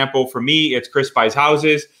for example, for me, it's Cris Buys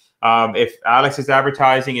Houses. If Alex is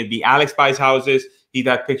advertising, it'd be Alex Buys Houses. He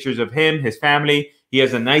got pictures of him, his family. He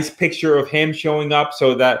has a nice picture of him showing up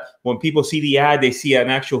so that when people see the ad, they see an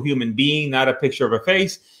actual human being, not a picture of a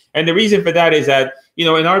face. And the reason for that is that, in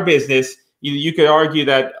our business, you could argue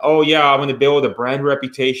that, oh, yeah, I want to build a brand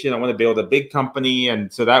reputation. I want to build a big company.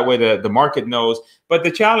 And so that way the market knows. But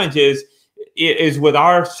the challenge is with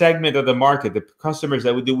our segment of the market, the customers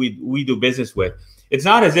that we do business with. It's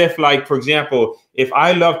not as if, like, for example, if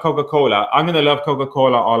I love Coca-Cola, I'm going to love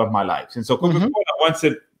Coca-Cola all of my life. And so Coca-Cola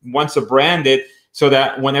wants to brand it so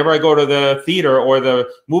that whenever I go to the theater or the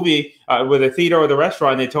movie, with the theater or the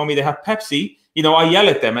restaurant, they told me they have Pepsi, I yell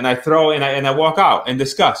at them and I throw and I walk out and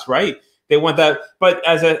discuss, right? They want that. But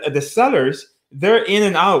as the sellers, they're in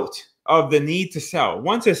and out of the need to sell.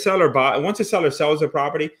 Once a seller sells a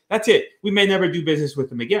property, that's it. We may never do business with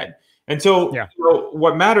them again. And so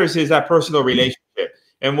what matters is that personal relationship.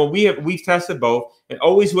 And what we've tested both. It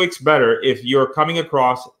always works better if you're coming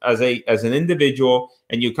across as an individual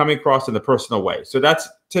and you're coming across in a personal way. So that's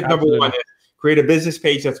tip number one: is create a business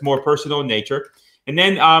page that's more personal in nature. And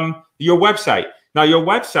then your website. Now your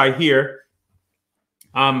website here.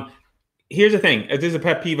 Here's the thing. This is a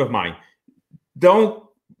pet peeve of mine. You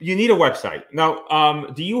need a website. Now,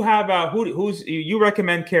 do you have you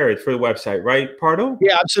recommend Carrot for the website, right, Pardo?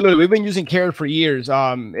 Yeah, absolutely. We've been using Carrot for years.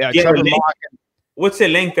 What's the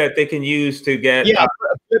link that they can use to get? Yeah,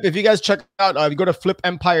 if you guys check out, you go to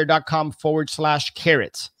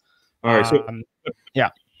flipempire.com/carrots. All right. So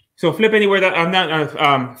So flip anywhere that I'm not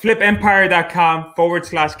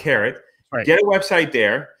flipempire.com/carrot. Right. Get a website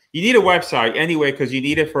there. You need a website anyway because you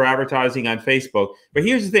need it for advertising on Facebook. But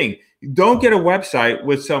here's the thing. Don't get a website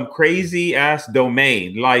with some crazy ass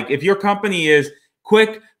domain. Like if your company is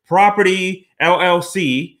Quick Property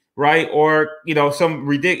LLC, right? Or, some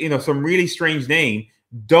ridiculous, some really strange name.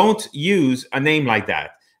 Don't use a name like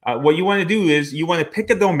that. What you want to do is you want to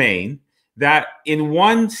pick a domain that in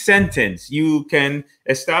one sentence, you can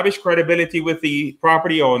establish credibility with the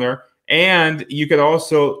property owner. And you can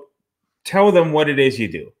also tell them what it is you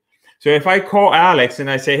do. So if I call Alex and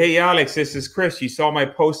I say, hey, Alex, this is Chris. You saw my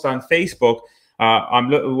post on Facebook.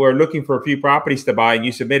 we're looking for a few properties to buy, and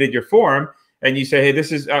you submitted your form, and you say, hey,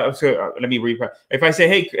 this is let me read. If I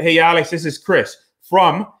say, hey Alex, this is Chris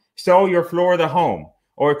from Sell Your Florida Home,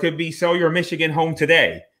 or it could be Sell Your Michigan Home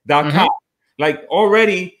Today.com. Like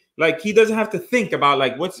already, like he doesn't have to think about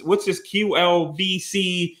like what's this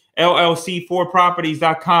QLVC LLC for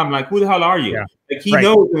properties.com. Like, who the hell are you? Yeah. Like he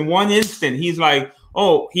knows in one instant, he's like,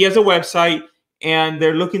 oh, he has a website and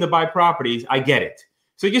they're looking to buy properties. I get it.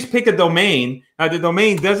 So just pick a domain. Now the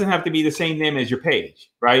domain doesn't have to be the same name as your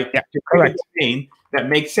page, right? Yeah, pick a domain that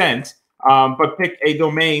makes sense, but pick a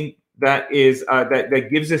domain that is that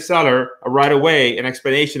gives the seller right away an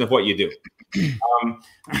explanation of what you do.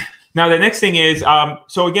 Now the next thing is,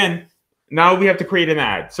 so again, now we have to create an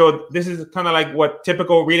ad. So this is kind of like what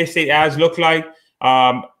typical real estate ads look like.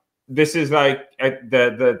 This is like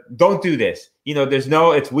don't do this. You know,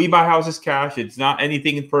 it's we buy houses cash. It's not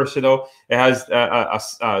anything personal. It has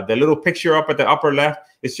the little picture up at the upper left.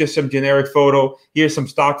 It's just some generic photo. Here's some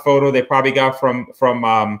stock photo they probably got from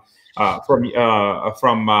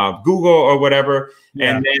Google or whatever.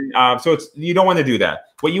 Yeah. And then so you don't want to do that.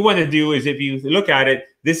 What you want to do is, if you look at it,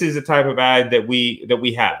 this is the type of ad that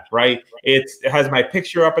we have, right? It has my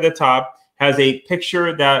picture up at the top, has a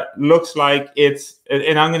picture that looks like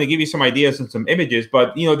and I'm going to give you some ideas and some images,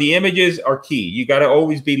 but you know, the images are key. You got to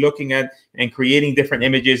always be looking at and creating different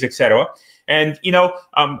images, etc. And you know,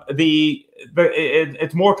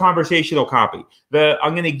 it's more conversational copy.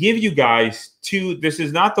 I'm going to give you guys two. This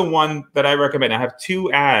is not the one that I recommend. I have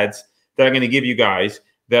two ads that I'm going to give you guys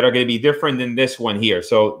that are going to be different than this one here.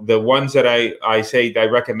 So the ones that I say I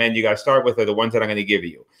recommend you guys start with are the ones that I'm going to give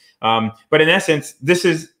you. But in essence, this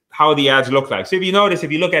is how the ads look like. So if you notice,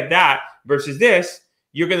 if you look at that versus this,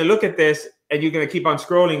 you're going to look at this and you're going to keep on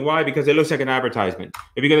scrolling. Why? Because it looks like an advertisement.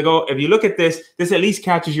 If you look at this at least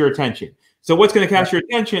catches your attention. So what's going to catch your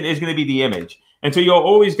attention is going to be the image. And so you'll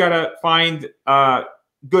always got to find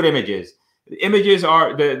good images. The images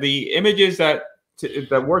are the images that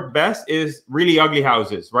work best is really ugly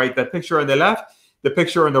houses, right? That picture on the left, the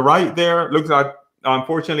picture on the right there looks like,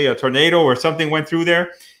 unfortunately, a tornado or something went through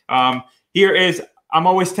there. Here is, I'm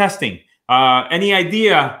always testing. Any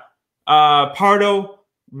idea, Pardo,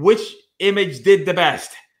 which image did the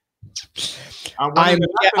best? I'm going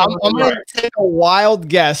to take a wild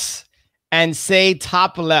guess and say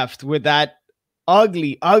top left with that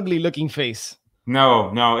ugly looking face.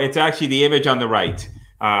 No, it's actually the image on the right.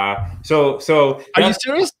 So are you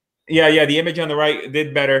serious? Yeah, the image on the right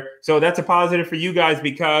did better. So that's a positive for you guys,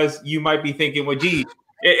 because you might be thinking, well, gee,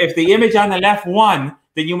 if the image on the left won,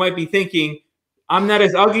 then you might be thinking, I'm not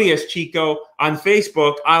as ugly as Chico on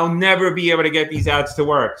Facebook. I'll never be able to get these ads to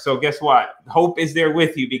work. So guess what? Hope is there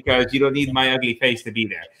with you, because you don't need my ugly face to be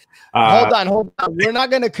there. Hold on. We're not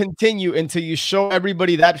going to continue until you show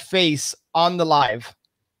everybody that face on the live.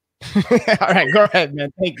 All right, go ahead,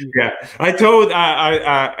 man. Thank you. Yeah, I told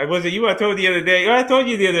was it you? I told the other day. I told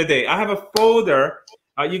you the other day. I have a folder.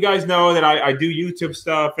 You guys know that I do YouTube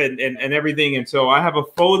stuff and everything, and so I have a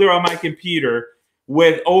folder on my computer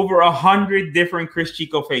with over 100 different Cris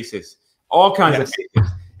Chico faces, all kinds of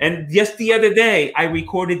faces. And just the other day, I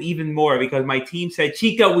recorded even more because my team said,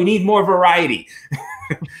 Chico, we need more variety.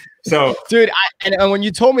 So, dude, and when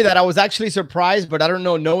you told me that, I was actually surprised, but I don't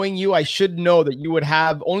know. Knowing you, I should know that you would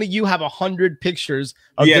have only 100 pictures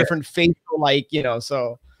of different facial, like, you know.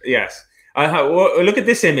 So yes, well, look at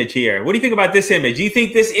this image here. What do you think about this image? Do you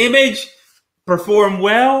think this image performed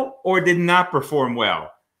well or did not perform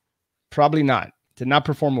well? Probably not. Did not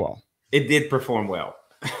perform well. It did perform well.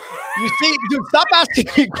 You see, dude, stop asking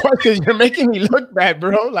me questions. You're making me look bad,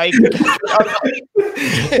 bro. Like,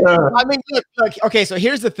 I mean, look, okay, so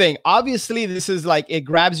here's the thing. Obviously, this is like, it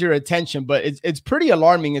grabs your attention, but it's pretty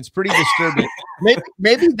alarming. It's pretty disturbing.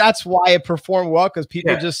 Maybe that's why it performed well, because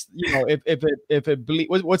people just, you know, if it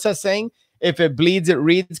bleeds, what's that saying? If it bleeds, it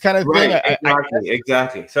reads, kind of thing.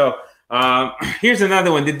 Exactly. So here's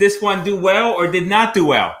another one. Did this one do well or did not do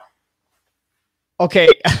well? Okay,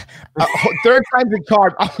 third time's the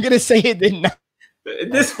charm. I'm gonna say it did not.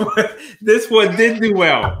 This one did do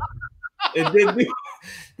well. It did do.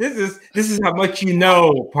 This is how much you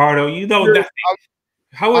know, Pardo. You know that.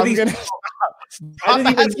 How are these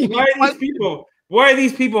people? Why are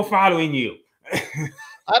these people following you?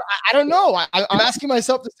 I don't know. I'm asking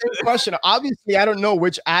myself the same question. Obviously, I don't know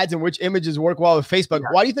which ads and which images work well with Facebook.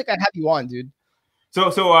 Why do you think I'd have you on, dude?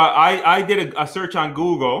 So I did a search on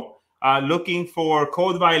Google. Looking for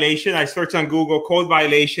code violation. I searched on Google code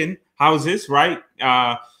violation houses, right?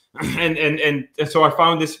 And so I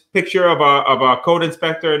found this picture of a code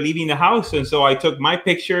inspector leaving the house. And so I took my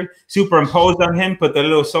picture, superimposed on him, put the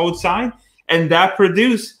little sold sign, and that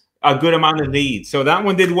produced a good amount of leads. So that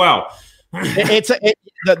one did well.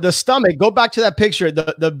 The stomach. Go back to that picture.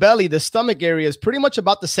 The belly, the stomach area is pretty much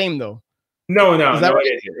about the same though. No, Right?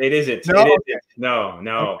 it isn't. No? It isn't.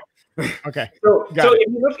 No. Okay. So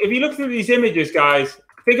if you look through these images, guys,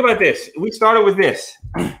 think about this. We started with this.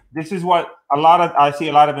 This is what I see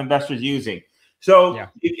a lot of investors using. So,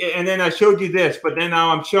 and then I showed you this, but then now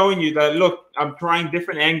I'm showing you that, look, I'm trying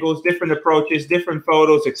different angles, different approaches, different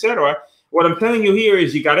photos, etc. What I'm telling you here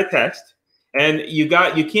is you got to test, and you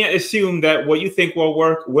can't assume that what you think will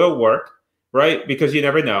work, right? Because you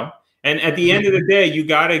never know. And at the end of the day, you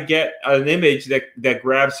got to get an image that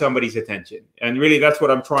grabs somebody's attention. And really, that's what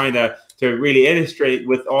I'm trying to really illustrate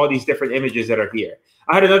with all these different images that are here.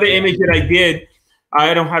 I had another image that I did.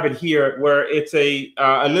 I don't have it here, where it's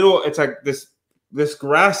it's like this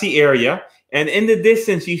grassy area, and in the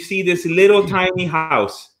distance you see this little tiny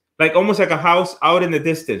house, like almost like a house out in the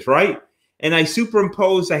distance, right? And I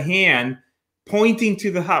superimpose a hand pointing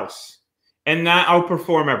to the house, and that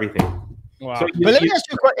outperform everything. Wow. So but let me ask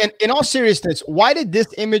you a question. In all seriousness, why did this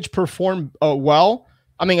image perform well?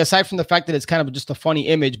 I mean, aside from the fact that it's kind of just a funny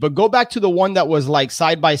image, but go back to the one that was like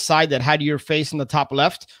side by side that had your face in the top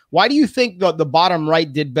left. Why do you think the bottom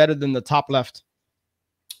right did better than the top left?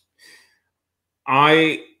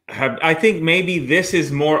 I think maybe this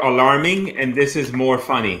is more alarming and this is more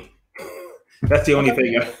funny. That's the only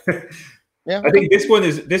thing. Yeah. I think this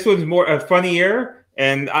one's more funnier,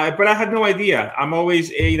 but I had no idea. I'm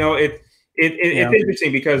always, it's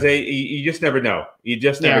interesting because you just never know. You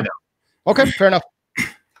just never know. Okay, fair enough.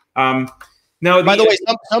 No. By the way,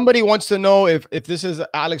 somebody wants to know if this is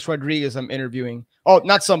Alex Rodriguez I'm interviewing. Oh,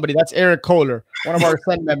 not somebody. That's Eric Kohler, one of our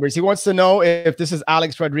Sun members. He wants to know if this is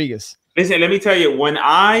Alex Rodriguez. Listen, let me tell you, when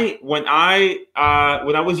I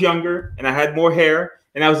was younger and I had more hair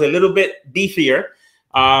and I was a little bit beefier,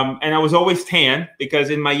 and I was always tan, because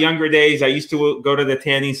in my younger days I used to go to the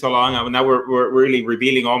tanning salon. Now we're really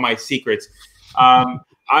revealing all my secrets.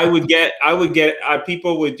 I would get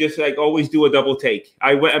people would just like always do a double take.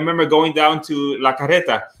 I remember going down to La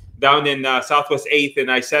Carreta down in Southwest 8th,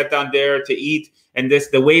 and I sat down there to eat, and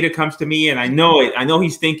the waiter comes to me, and I know it. I know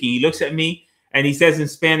he's thinking. He looks at me and he says in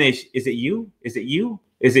Spanish, "Is it you? Is it you?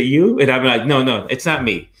 Is it you?" And I'm like, "No, it's not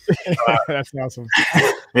me." That's awesome.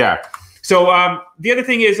 Yeah. So the other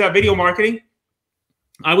thing is video marketing.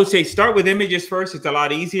 I would say start with images first. It's a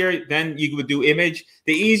lot easier. Then you would do image.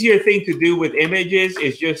 The easier thing to do with images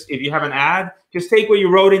is just, if you have an ad, just take what you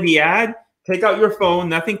wrote in the ad, take out your phone,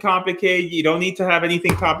 nothing complicated. You don't need to have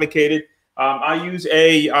anything complicated. I have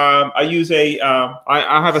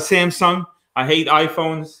a Samsung. I hate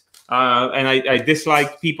iPhones, and I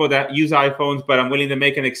dislike people that use iPhones, but I'm willing to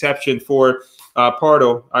make an exception for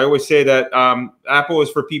Pardo. I always say that Apple is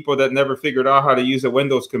for people that never figured out how to use a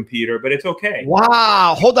Windows computer, but it's okay.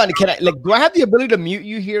 Wow. Hold on. Do I have the ability to mute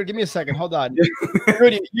you here? Give me a second. Hold on.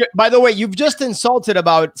 By the way, you've just insulted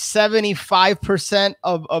about 75%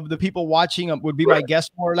 of the people watching would be my guess,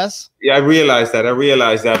 more or less. Yeah, I realize that.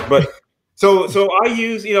 But so I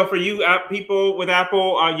use, for you people with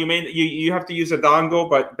Apple, you have to use a dongle,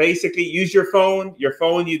 but basically use your phone.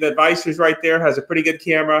 The device is right there, has a pretty good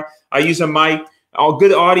camera. I use a mic.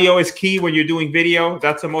 Good audio is key when you're doing video.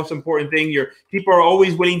 That's the most important thing. People are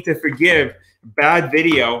always willing to forgive bad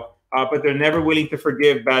video, but they're never willing to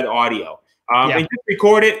forgive bad audio. And just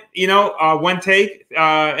record it, one take.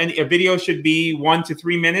 And a video should be 1 to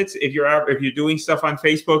 3 minutes. If you're doing stuff on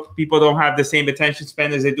Facebook, people don't have the same attention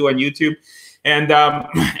span as they do on YouTube. And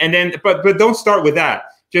then don't start with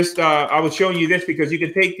that. Just I was showing you this because you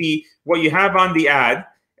can take what you have on the ad,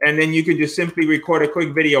 and then you can just simply record a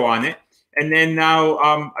quick video on it. And then now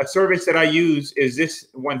a service that I use is this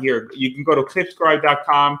one here. You can go to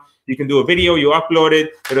clipscribe.com. You can do a video, you upload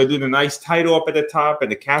it, it'll do the nice title up at the top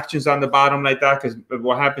and the captions on the bottom like that. Because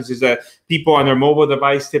what happens is that people on their mobile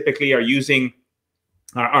device typically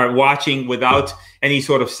are watching without any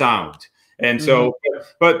sort of sound. And so,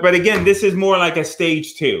 but again, this is more like a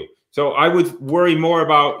stage 2. So I would worry more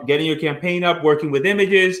about getting your campaign up, working with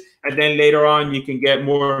images, and then later on you can get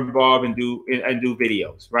more involved and do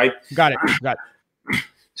videos, right? Got it.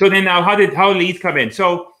 So then now, how leads come in?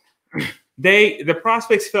 So the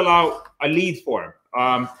prospects fill out a lead form.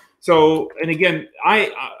 And again,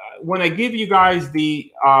 when I give you guys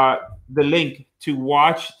the link to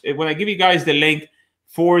watch, when I give you guys the link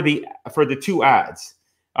for the 2 ads,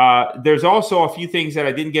 there's also a few things that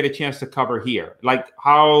I didn't get a chance to cover here, like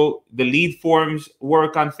how the lead forms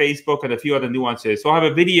work on Facebook and a few other nuances. So I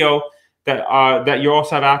have a video that you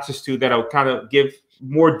also have access to that'll kind of give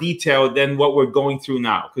more detail than what we're going through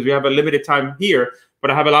now, because we have a limited time here, but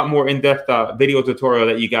I have a lot more in-depth video tutorial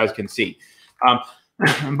that you guys can see.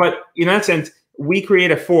 But in that sense, we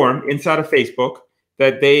create a form inside of Facebook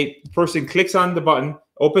that person clicks on the button,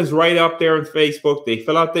 opens right up there on Facebook. They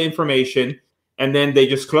fill out the information, and then they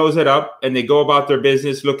just close it up and they go about their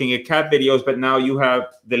business looking at cat videos. But now you have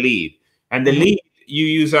the lead, and the lead, you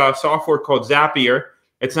use a software called Zapier.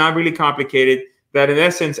 It's not really complicated. That in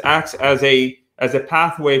essence acts as a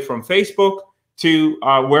pathway from Facebook to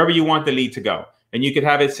wherever you want the lead to go. And you could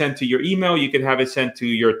have it sent to your email. You could have it sent to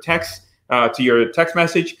your text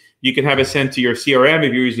message. You can have it sent to your CRM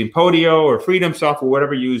if you're using Podio or Freedom Soft or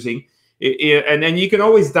whatever you're using. And then you can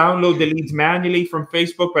always download the leads manually from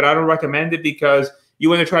Facebook, but I don't recommend it because you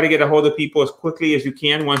want to try to get a hold of people as quickly as you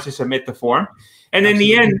can once you submit the form. And in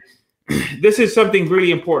the end, this is something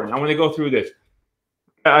really important. I want to go through this.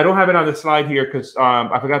 I don't have it on the slide here because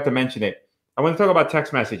I forgot to mention it. I want to talk about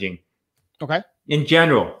text messaging. Okay. In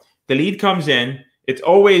general, the lead comes in. It's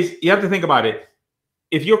always, you have to think about it.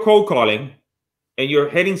 If you're cold calling and you're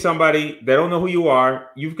hitting somebody, they don't know who you are,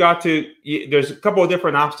 you've got to, there's a couple of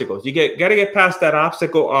different obstacles. You got to get past that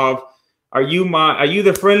obstacle of, are you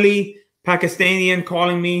the friendly Pakistani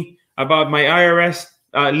calling me about my IRS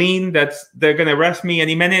lien they're going to arrest me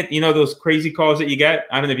any minute? You know, those crazy calls that you get.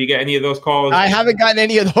 I don't know if you get any of those calls. I haven't gotten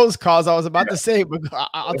any of those calls. I was about to say, but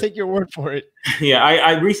I'll take your word for it. Yeah,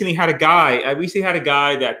 I recently had a guy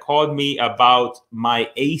that called me about my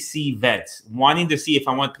AC vents, wanting to see if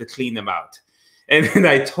I wanted to clean them out. And then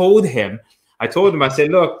I told him, I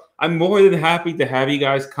said, look, I'm more than happy to have you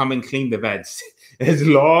guys come and clean the vents as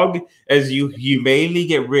long as you humanely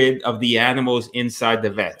get rid of the animals inside the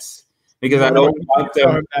vents. Because I don't want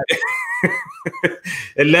them.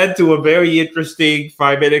 It led to a very interesting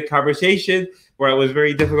 5-minute conversation where it was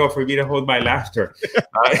very difficult for me to hold my laughter.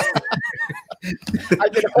 I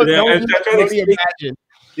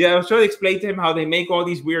was trying to explain to him how they make all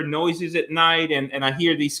these weird noises at night, and I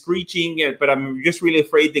hear these screeching, but I'm just really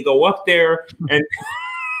afraid to go up there. And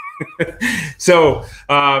so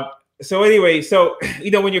anyway,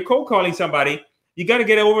 you know, when you're cold calling somebody, you got to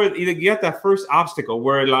get over, you get that first obstacle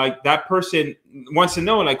where like that person wants to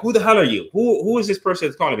know, like, who the hell are you? Who is this person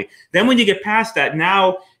that's calling me? Then when you get past that,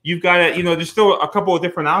 now you've got to, you know, there's still a couple of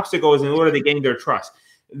different obstacles in order to gain their trust.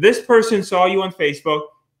 This person saw you on Facebook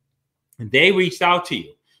and they reached out to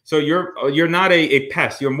you. So you're not a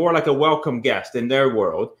pest. You're more like a welcome guest in their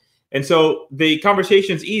world. And so the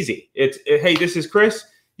conversation's easy. Hey, this is Chris.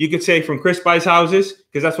 You could say from Chris Buys Houses,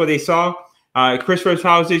 because that's what they saw. Chris Buys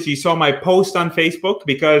Houses, you saw my post on Facebook,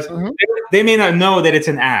 because they may not know that it's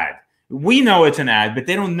an ad. We know it's an ad, but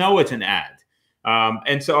they don't know it's an ad.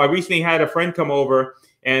 And so I recently had a friend come over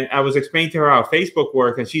and I was explaining to her how Facebook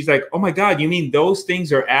works. And she's like, oh my God, you mean those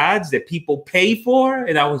things are ads that people pay for?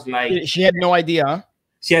 And I was like, she had no idea. Huh?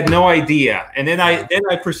 She had no idea. And then I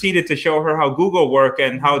proceeded to show her how Google worked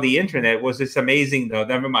and how the internet was this amazing, though.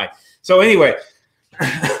 Never mind. So anyway,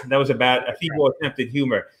 that was a feeble attempt at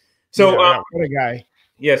humor. So what a guy.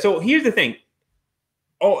 Yeah. So here's the thing.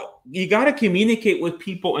 Oh, you got to communicate with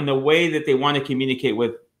people in the way that they want to communicate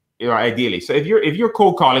with, you know, ideally. So if you're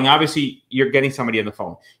cold calling, obviously you're getting somebody on the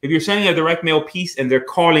phone. If you're sending a direct mail piece and they're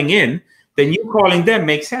calling in, then you calling them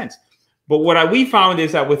makes sense. But what we found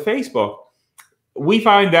is that with Facebook, we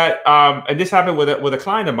find that, and this happened with a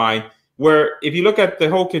client of mine, where if you look at the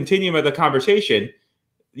whole continuum of the conversation,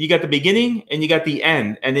 you got the beginning and you got the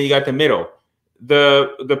end, and then you got the middle.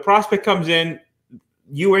 The prospect comes in,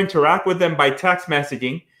 you interact with them by text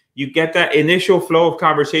messaging, you get that initial flow of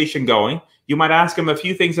conversation going. You might ask them a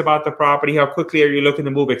few things about the property, how quickly are you looking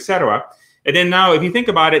to move, etc. And then now, if you think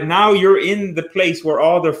about it, now you're in the place where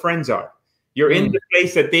all their friends are. You're in the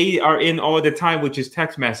place that they are in all the time, which is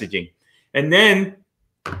text messaging. And then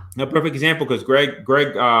a perfect example, because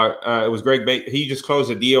it was Greg, he just closed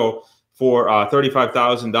a deal for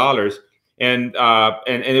 $35,000, and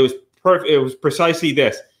it was perfect. It was precisely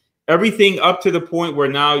this. Everything up to the point where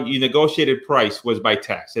now you negotiated price was by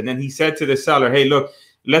text. And then he said to the seller, hey, look,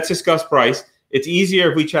 let's discuss price. It's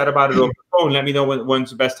easier if we chat about it over the phone. Let me know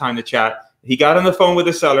when's the best time to chat. He got on the phone with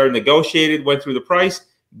the seller, negotiated, went through the price.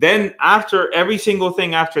 Then after every single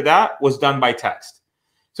thing after that was done by text.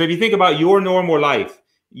 So if you think about your normal life,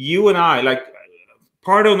 you and I, like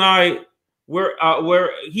Pardo and I,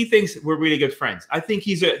 he thinks we're really good friends. I think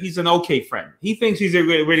he's an okay friend. He thinks he's a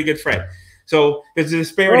really, really good friend. So there's a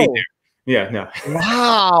disparity there. Yeah, no.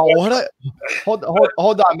 Wow.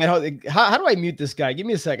 Hold on, man. How do I mute this guy? Give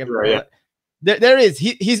me a second. Sure, yeah. There is.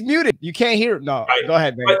 He's muted. You can't hear him. No, right. Go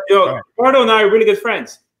ahead, man. But Pardo and I are really good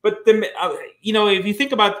friends. But you know, if you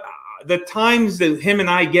think about the times that him and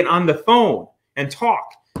I get on the phone and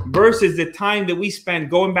talk versus the time that we spend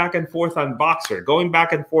going back and forth on Boxer, going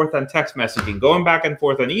back and forth on text messaging, going back and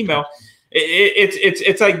forth on email,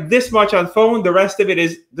 It's like this much on phone. The rest of it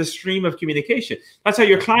is the stream of communication. That's how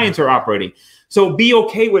your clients are operating. So be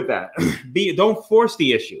okay with that. Don't force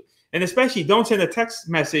the issue, and especially don't send a text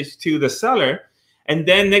message to the seller. And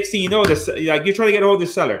then next thing you know, like you're trying to get hold of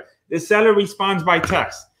the seller responds by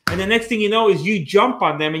text. And the next thing you know is you jump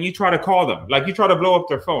on them and you try to call them. Like you try to blow up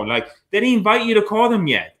their phone. Like they didn't invite you to call them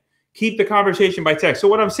yet. Keep the conversation by text. So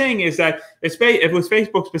what I'm saying is that if it was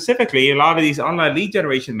Facebook specifically, a lot of these online lead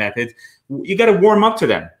generation methods, you got to warm up to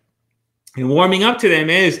them. And warming up to them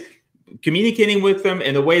is communicating with them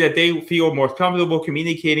in a way that they feel more comfortable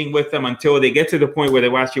communicating with them until they get to the point where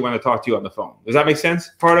they actually want to talk to you on the phone. Does that make sense,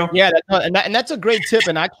 Pardo? Yeah, and that's a great tip.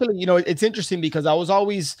 And actually, you know, it's interesting because I was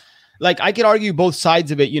always like, I could argue both sides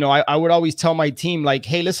of it. You know, I would always tell my team, like,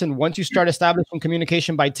 hey, listen, once you start establishing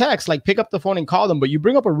communication by text, like pick up the phone and call them. But you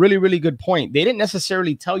bring up a really, really good point. They didn't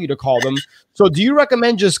necessarily tell you to call them. So do you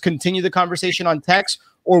recommend just continue the conversation on text,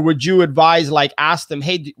 or would you advise, like, ask them,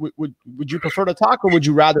 hey, would you prefer to talk, or would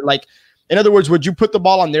you rather, like, in other words, would you put the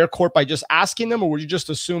ball on their court by just asking them, or would you just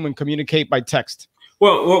assume and communicate by text?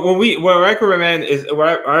 Well, what I recommend is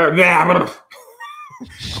what the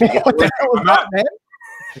hell was that, man?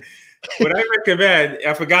 What I recommend,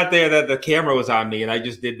 I forgot there that the camera was on me and I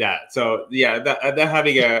just did that. So yeah, they're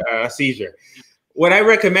having a seizure. What I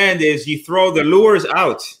recommend is you throw the lures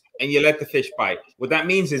out and you let the fish bite. What that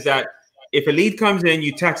means is that if a lead comes in,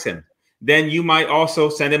 you text him. Then you might also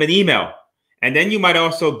send them an email. And then you might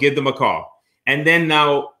also give them a call. And then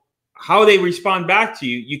now how they respond back to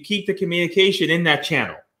you, you keep the communication in that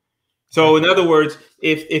channel. So in other words,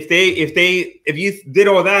 if you did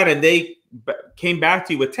all that and they came back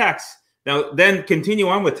to you with text, now then continue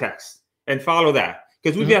on with text and follow that,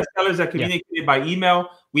 because we've got sellers that communicated by email.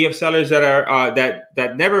 We have sellers that are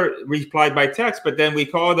that never replied by text, but then we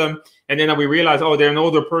call them and then we realize, oh, they're an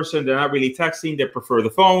older person, they're not really texting, they prefer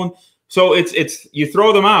the phone. So it's you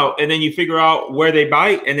throw them out and then you figure out where they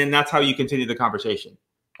bite, and then that's how you continue the conversation.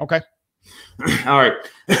 Okay. All right.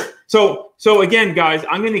 So again, guys,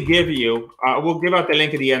 I'm going to give you, we'll give out the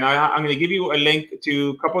link at the end. I'm going to give you a link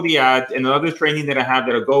to a couple of the ads and another training that I have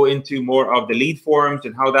that'll go into more of the lead forms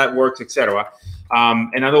and how that works, etc.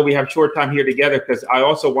 And I know we have short time here together because I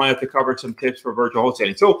also wanted to cover some tips for virtual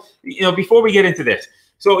wholesaling. So, you know, before we get into this,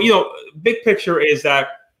 so, you know, big picture is that,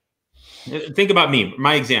 think about me,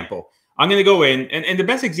 my example. I'm going to go in, and the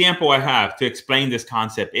best example I have to explain this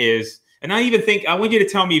concept is, and I want you to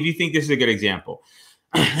tell me if you think this is a good example.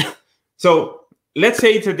 So let's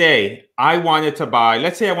say today I wanted to buy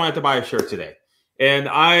a shirt today, and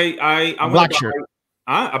I'm a black shirt.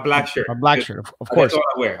 A black shirt. A black shirt, of course. That's all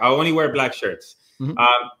I wear. I only wear black shirts.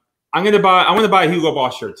 I want to buy a Hugo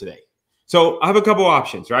Boss shirt today. So I have a couple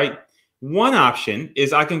options, right? One option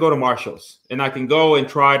is I can go to Marshall's and I can go and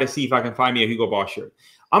try to see if I can find me a Hugo Boss shirt.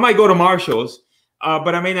 I might go to Marshall's,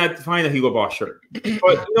 but I may not find a Hugo Boss shirt. But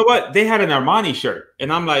you know what? They had an Armani shirt.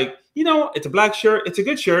 And I'm like, you know, it's a black shirt. It's a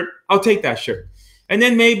good shirt. I'll take that shirt. And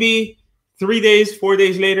then maybe 4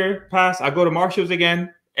 days later pass, I go to Marshall's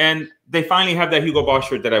again, and they finally have that Hugo Boss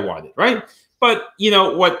shirt that I wanted, right? But you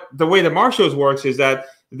know what? The way the Marshall's works is that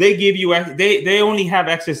they give you, they only have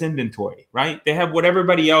excess inventory, right? They have what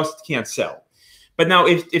everybody else can't sell. But now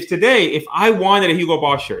if today, if I wanted a Hugo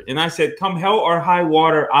Boss shirt and I said, come hell or high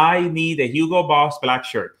water, I need a Hugo Boss black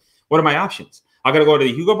shirt. What are my options? I got to go to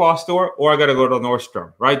the Hugo Boss store or I got to go to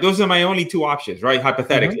Nordstrom, right? Those are my only two options, right?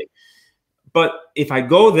 Hypothetically. But if I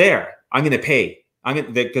go there, I'm going to pay.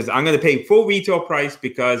 Because I'm going to pay full retail price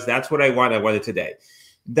because that's what I want. I want it today.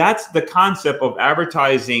 That's the concept of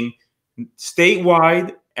advertising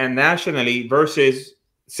statewide and nationally versus,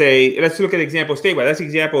 say, let's look at example statewide. That's an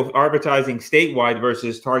example of advertising statewide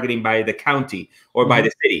versus targeting by the county or by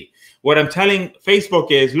the city. What I'm telling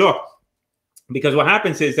Facebook is, look, because what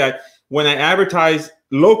happens is that when I advertise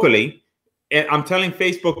locally, and I'm telling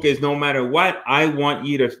Facebook is no matter what, I want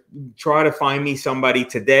you to try to find me somebody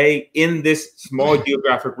today in this small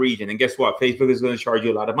geographic region. And guess what? Facebook is going to charge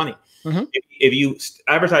you a lot of money. If you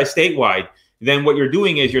advertise statewide, then what you're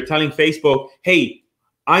doing is you're telling Facebook, hey,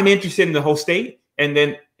 I'm interested in the whole state. And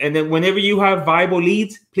then whenever you have viable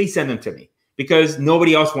leads, please send them to me because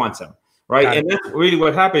nobody else wants them. Right. And that's really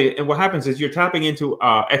what happened. And what happens is you're tapping into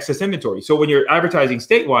excess inventory. So when you're advertising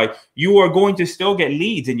statewide, you are going to still get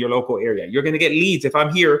leads in your local area. You're going to get leads. If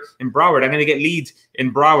I'm here in Broward, I'm going to get leads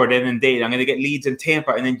in Broward and in Dade. I'm going to get leads in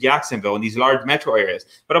Tampa and in Jacksonville and these large metro areas.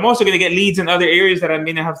 But I'm also going to get leads in other areas that I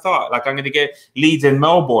may not have thought. Like I'm going to get leads in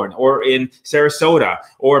Melbourne or in Sarasota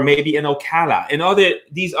or maybe in Ocala and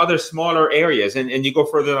these other smaller areas. And you go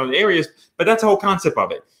further down the areas. But that's the whole concept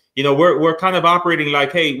of it. You know, we're kind of operating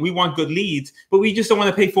like, hey, we want good leads, but we just don't want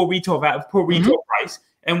to pay full retail price.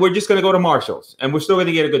 and we're just going to go to Marshall's, and we're still going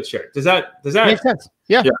to get a good share. Does that make sense?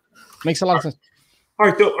 Yeah. Makes a lot of sense. All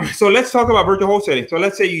right, so let's talk about virtual wholesaling. So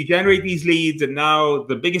let's say you generate these leads, and now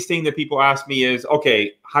the biggest thing that people ask me is,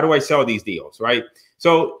 okay, how do I sell these deals, right?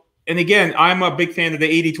 So, and again, I'm a big fan of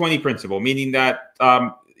the 80-20 principle, meaning that,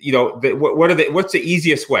 you know, what's the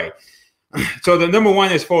easiest way? So the number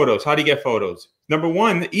one is photos. How do you get photos? Number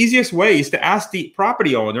one, the easiest way is to ask the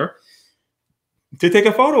property owner to take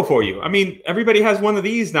a photo for you. I mean, everybody has one of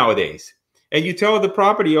these nowadays. And you tell the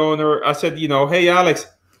property owner, I said, you know, hey, Alex,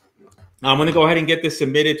 I'm going to go ahead and get this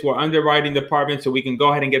submitted to our underwriting department so we can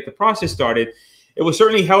go ahead and get the process started. It will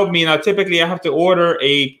certainly help me. Now, typically, I have to order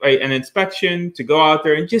an inspection to go out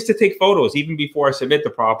there and just to take photos even before I submit the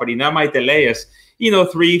property. And that might delay us, you know,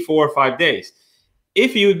 3, 4, 5 days.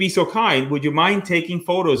 If you would be so kind, would you mind taking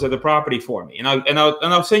photos of the property for me? And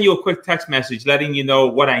I'll send you a quick text message letting you know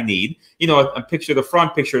what I need. You know, a picture of the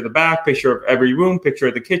front, picture of the back, picture of every room, picture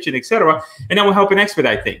of the kitchen, etc. And that will help and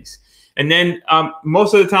expedite things. And then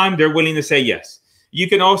most of the time, they're willing to say yes. You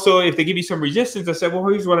can also, if they give you some resistance, I say, well,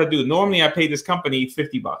 here's what I do. Normally, I pay this company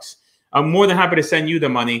 $50. I'm more than happy to send you the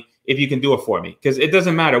money if you can do it for me, because it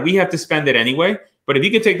doesn't matter. We have to spend it anyway. But if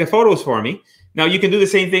you can take the photos for me, now you can do the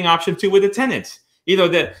same thing, option 2, with the tenants. You know,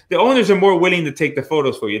 the owners are more willing to take the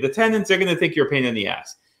photos for you. The tenants, they're going to think you're a pain in the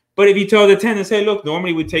ass. But if you tell the tenants, hey, look,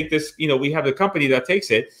 normally we take this, you know, we have the company that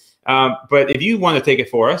takes it. But if you want to take it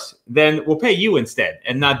for us, then we'll pay you instead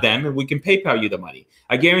and not them. And we can PayPal you the money.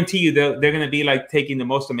 I guarantee you they're going to be like taking the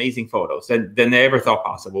most amazing photos than they ever thought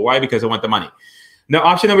possible. Why? Because they want the money. Now,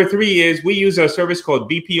 option number 3 is we use a service called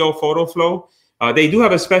BPO Photo Flow. They do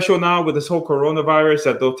have a special now with this whole coronavirus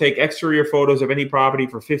that they'll take exterior photos of any property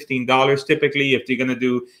for $15. Typically, if they're going to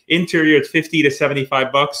do interior, it's $50 to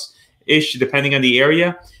 $75-ish, depending on the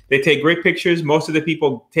area. They take great pictures. Most of the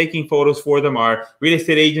people taking photos for them are real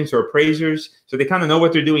estate agents or appraisers, so they kind of know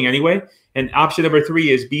what they're doing anyway. And option number 3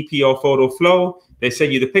 is BPO Photo Flow. They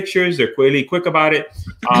send you the pictures. They're really quick about it.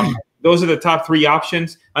 Those are the top 3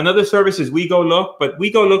 options. Another service is We Go Look, but We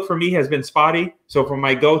Go Look for me has been spotty. So for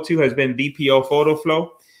my go-to has been BPO Photo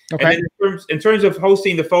Flow. Okay. And then in terms of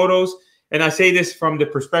hosting the photos, and I say this from the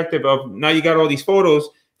perspective of now you got all these photos.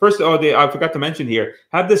 First of all, I forgot to mention here,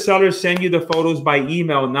 have the sellers send you the photos by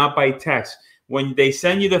email, not by text. When they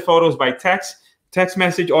send you the photos by text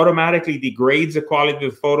message automatically degrades the quality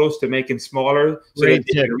of the photos to make them smaller so that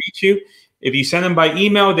they can reach you. If you send them by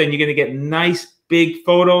email, then you're going to get nice big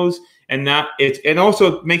photos. And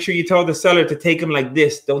also make sure you tell the seller to take them like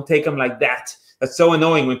this. Don't take them like that. That's so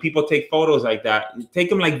annoying when people take photos like that. Take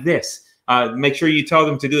them like this. Make sure you tell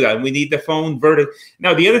them to do that. And we need the phone vertical.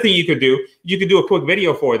 Now, the other thing you could do a quick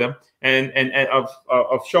video for them and of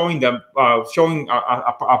showing them, showing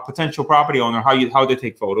a potential property owner how to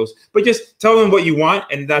take photos. But just tell them what you want,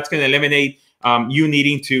 and that's going to eliminate you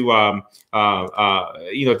needing to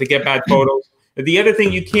to get bad photos. The other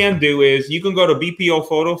thing you can do is you can go to BPO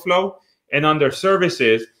Photo Flow, and under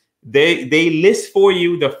services, they list for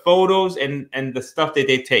you the photos and the stuff that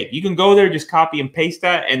they take. You can go there, just copy and paste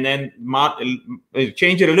that, and then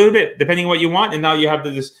change it a little bit depending on what you want. And now you have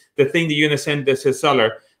the thing that you're going to send to the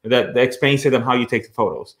seller that explains to them how you take the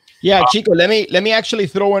photos. Yeah, Chico, let me actually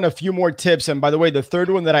throw in a few more tips. And by the way, the third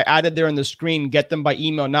one that I added there on the screen, get them by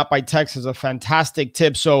email, not by text, is a fantastic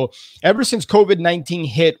tip. So ever since COVID-19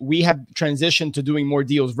 hit, we have transitioned to doing more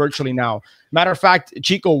deals virtually now. Matter of fact,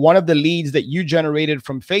 Chico, one of the leads that you generated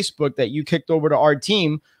from Facebook that you kicked over to our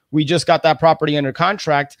team, we just got that property under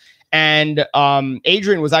contract. And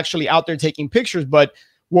Adrian was actually out there taking pictures. But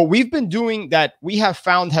what we've been doing that we have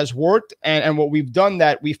found has worked, and what we've done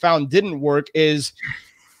that we found didn't work, is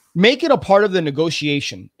make it a part of the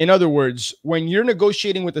negotiation. In other words, when you're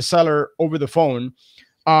negotiating with the seller over the phone,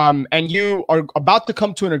 and you are about to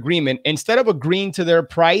come to an agreement, instead of agreeing to their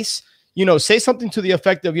price, say something to the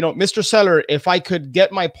effect of, Mr. Seller, if I could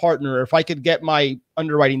get my partner, if I could get my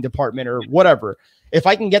underwriting department or whatever, if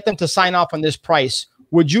I can get them to sign off on this price,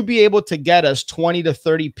 would you be able to get us 20 to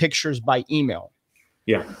 30 pictures by email?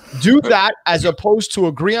 Yeah. Do that as opposed to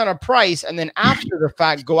agree on a price and then after the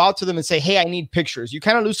fact go out to them and say, hey, I need pictures. You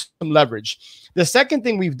kind of lose some leverage. The second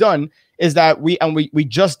thing we've done is that we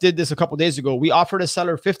just did this a couple of days ago. We offered a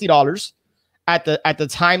seller $50 at the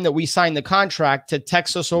time that we signed the contract to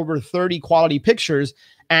text us over 30 quality pictures.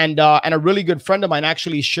 And a really good friend of mine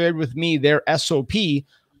actually shared with me their SOP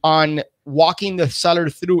on walking the seller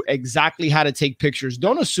through exactly how to take pictures.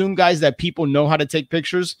 Don't assume, guys, that people know how to take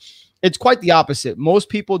pictures. It's quite the opposite. Most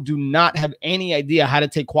people do not have any idea how to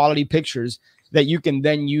take quality pictures that you can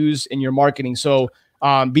then use in your marketing. So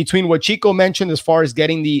Between what Chico mentioned as far as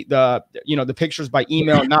getting the pictures by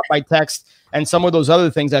email, not by text, and some of those other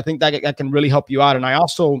things, I think that can really help you out. And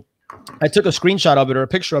I took a screenshot of it or a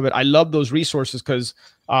picture of it. I love those resources because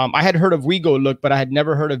I had heard of WeGo Look, but I had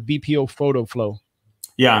never heard of BPO Photo Flow.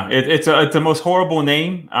 Yeah, it's the most horrible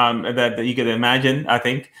name that you could imagine. I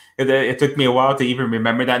think it took me a while to even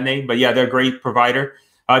remember that name, but yeah, they're a great provider.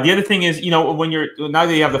 The other thing is, when now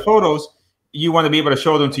that you have the photos, you want to be able to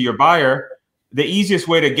show them to your buyer. The easiest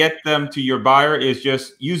way to get them to your buyer is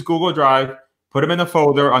just use Google Drive, put them in a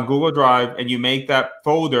folder on Google Drive, and you make that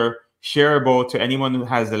folder shareable to anyone who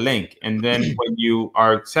has the link. And then when you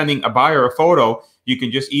are sending a buyer a photo, you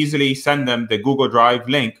can just easily send them the Google Drive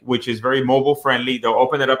link, which is very mobile friendly. They'll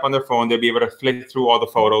open it up on their phone. They'll be able to flick through all the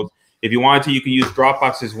photos. If you wanted to, you can use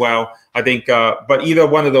Dropbox as well. I think, but either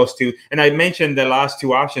one of those two. And I mentioned the last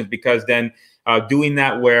two options because then doing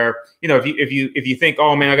that where, if you think,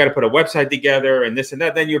 oh man, I got to put a website together and this and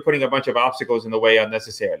that, then you're putting a bunch of obstacles in the way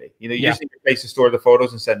unnecessarily. You just need a place to store the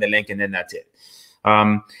photos and send the link, and then that's it.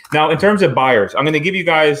 Now, in terms of buyers, I'm going to give you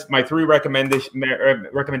guys my 3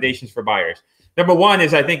 recommendations for buyers. Number 1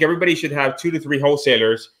 is I think everybody should have 2 to 3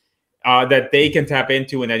 wholesalers that they can tap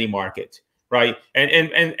into in any market, right?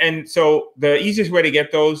 And so the easiest way to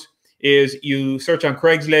get those is you search on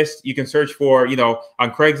Craigslist. You can search for,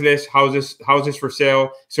 on Craigslist, houses for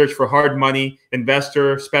sale, search for hard money,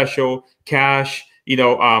 investor, special, cash,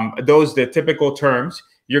 the typical terms.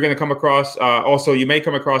 You're going to come across, also, you may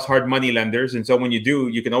come across hard money lenders. And so when you do,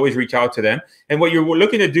 you can always reach out to them. And what you're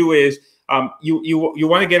looking to do is you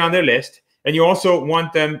want to get on their list. And you also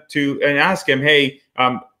want them to ask them, hey,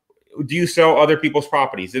 do you sell other people's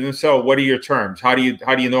properties? And if so, what are your terms? How do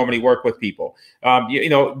you normally work with people?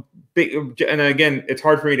 And again, it's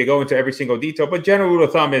hard for me to go into every single detail, but general rule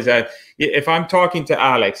of thumb is that if I'm talking to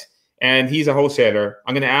Alex and he's a wholesaler,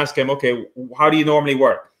 I'm going to ask him, okay, how do you normally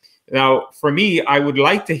work? Now, for me, I would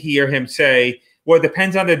like to hear him say, well, it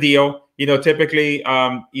depends on the deal. Typically,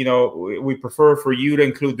 we prefer for you to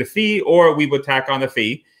include the fee, or we would tack on the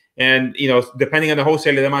fee. And, depending on the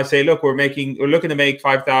wholesaler, they might say, look, we're looking to make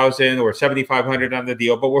 $5,000 or $7,500 on the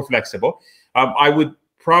deal, but we're flexible. I would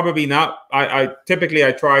probably not. I typically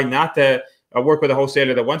try not to work with a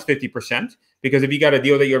wholesaler that wants 50%, because if you got a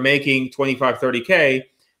deal that you're making 25, 30K,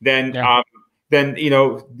 then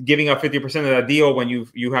giving up 50% of that deal when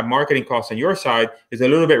you have marketing costs on your side is a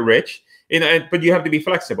little bit rich. But you have to be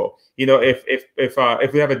flexible.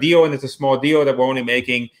 If we have a deal and it's a small deal that we're only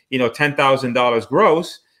making $10,000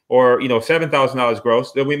 gross, or $7,000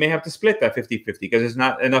 gross, then we may have to split that 50-50 because there's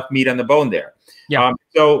not enough meat on the bone there. Yeah.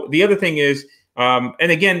 So the other thing is,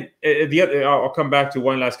 and again, I'll come back to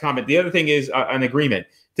one last comment. The other thing is an agreement.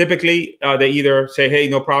 Typically, they either say, hey,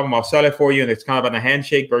 no problem, I'll sell it for you, and it's kind of on a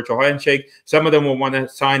handshake, virtual handshake. Some of them will want to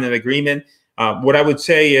sign an agreement. What I would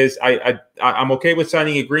say is I'm okay with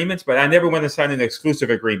signing agreements, but I never want to sign an exclusive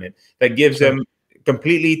agreement that gives them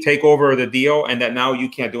completely take over the deal and that now you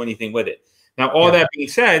can't do anything with it. Now, all that being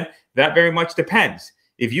said, that very much depends.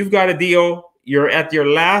 If you've got a deal, you're at your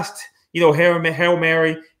last, Hail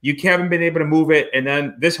Mary, you haven't been able to move it. And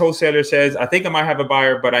then this wholesaler says, I think I might have a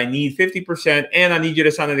buyer, but I need 50% and I need you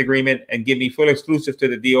to sign an agreement and give me full exclusive to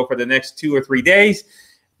the deal for the next 2 or 3 days.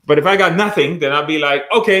 But if I got nothing, then I'll be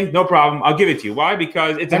like, okay, no problem. I'll give it to you. Why?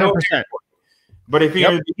 Because it's 100%. But if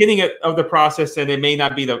you're at the beginning of the process, then it may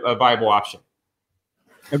not be a viable option.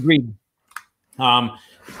 Agreed.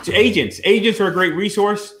 To agents are a great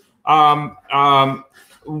resource. One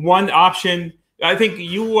option, I think do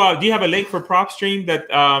you have a link for PropStream that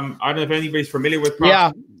I don't know if anybody's familiar with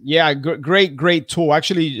PropStream? Yeah, great tool.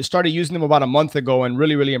 Actually started using them about a month ago and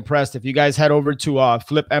really impressed. If you guys head over to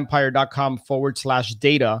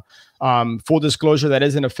flipempire.com/data, full disclosure, that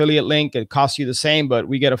is an affiliate link. It costs you the same, but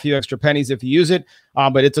we get a few extra pennies if you use it.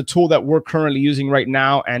 But it's a tool that we're currently using right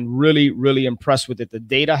now and really impressed with it. The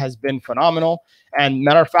data has been phenomenal. And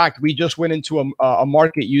matter of fact, we just went into a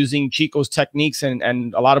market using Chico's techniques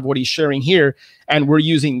and a lot of what he's sharing here. And we're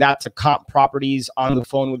using that to comp properties on the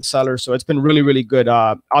phone with sellers. So it's been really good.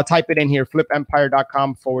 I'll type it in here,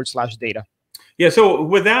 flipempire.com/data. Yeah, so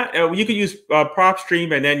with that, you could use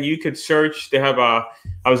PropStream, and then you could search. They have I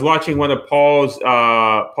was watching one of Paul's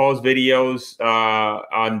videos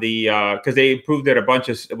on the because they improved it a bunch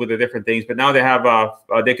with the different things, but now they have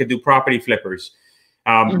they could do property flippers.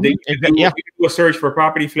 They could do a search for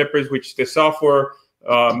property flippers, which the software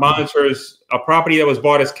monitors a property that was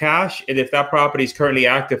bought as cash, and if that property is currently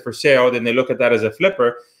active for sale, then they look at that as a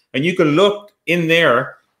flipper, and you can look in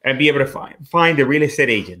there and be able to find the real estate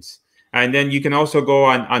agents. And then you can also go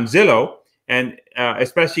on Zillow, and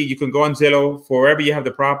especially you can go on Zillow for wherever you have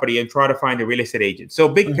the property and try to find a real estate agent. So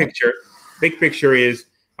big picture, big picture is,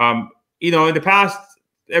 you know, in the past,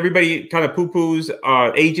 everybody kind of poo-poos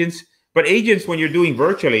agents, but agents, when you're doing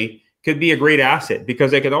virtually, could be a great asset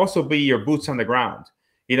because they can also be your boots on the ground.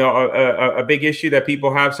 You know, a big issue that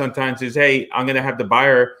people have sometimes is, hey, I'm going to have the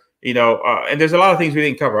buyer, you know, and there's a lot of things we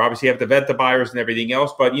didn't cover. Obviously, you have to vet the buyers and everything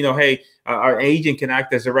else. But, you know, hey, our agent can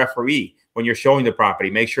act as a referee when you're showing the property,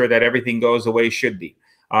 make sure that everything goes the way it should be.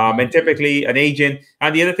 And typically an agent,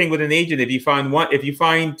 and the other thing with an agent, if you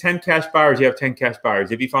find 10 cash buyers, you have 10 cash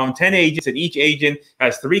buyers. If you found 10 agents and each agent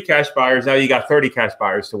has 3 cash buyers, now you got 30 cash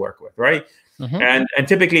buyers to work with, right? And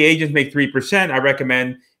typically agents make 3%. I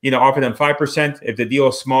recommend, you know, offer them 5%. If the deal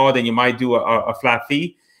is small, then you might do a flat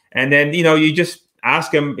fee. And then, you know, you just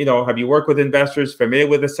ask them, you know, have you worked with investors, familiar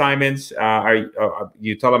with assignments?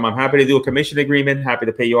 You tell them, I'm happy to do a commission agreement, happy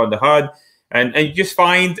to pay you on the HUD. And you just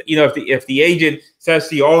find, you know, if the agent says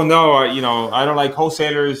to you, oh no, you know, I don't like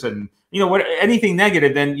wholesalers and, you know, anything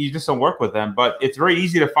negative, then you just don't work with them. But it's very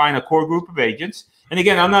easy to find a core group of agents. And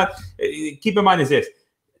again, keep in mind is this,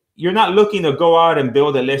 you're not looking to go out and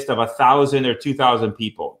build a list of 1,000 or 2,000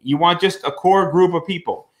 people. You want just a core group of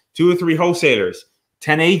people, 2 or 3 wholesalers,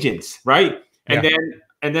 10 agents, right? And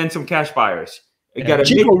then some cash buyers.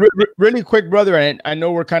 Chico, really quick, brother, and I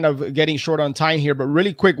know we're kind of getting short on time here, but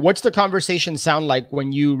really quick, what's the conversation sound like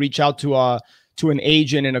when you reach out to an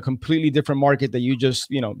agent in a completely different market that you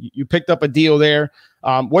just, you know, you picked up a deal there?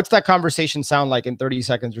 What's that conversation sound like in 30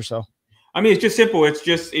 seconds or so? I mean, it's just simple. It's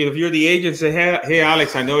just, if you're the agent, say, hey,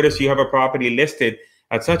 Alex, I noticed you have a property listed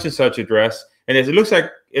at such and such address, and it looks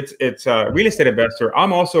like it's a real estate investor.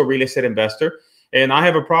 I'm also a real estate investor, and I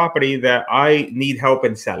have a property that I need help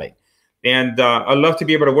in selling. And I'd love to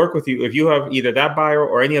be able to work with you if you have either that buyer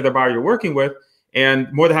or any other buyer you're working with, and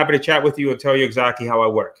more than happy to chat with you and tell you exactly how I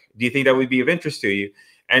work. Do you think that would be of interest to you?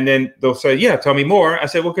 And then they'll say, yeah, tell me more. I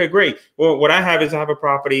said, okay, great. Well, what I have is I have a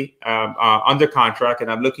property under contract,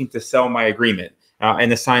 and I'm looking to sell my agreement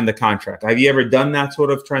and assign the contract. Have you ever done that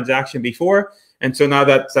sort of transaction before? And so now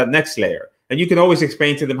that's that next layer. And you can always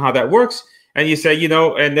explain to them how that works. And you say, you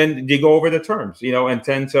know, and then you go over the terms, you know, in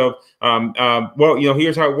terms of, well, you know,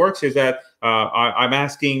 here's how it works is that I'm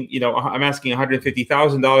asking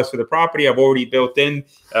 $150,000 for the property. I've already built in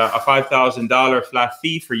a $5,000 flat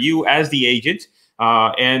fee for you as the agent.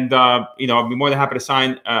 And you know, I'll be more than happy to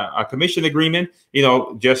sign a commission agreement, you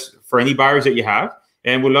know, just for any buyers that you have.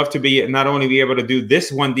 And we'd love to be not only be able to do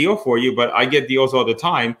this one deal for you, but I get deals all the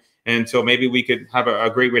time. And so maybe we could have a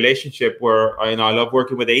great relationship where, you know, I love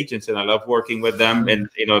working with agents and I love working with them and,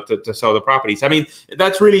 you know, to sell the properties. I mean,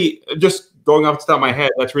 that's really just going off the top of my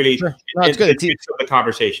head. That's really no, it's good. It's the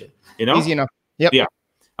conversation, you know? Easy enough. Yep. Yeah.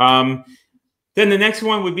 Then the next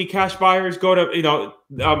one would be cash buyers. Go to, you know,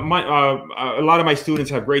 a lot of my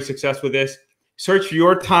students have great success with this. Search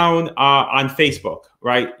your town on Facebook,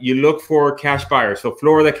 right? You look for cash buyers. So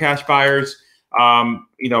Florida cash buyers,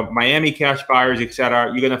 you know, Miami cash buyers,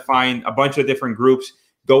 etc. You're going to find a bunch of different groups.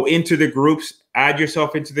 Go into the groups, add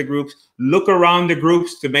yourself into the groups, look around the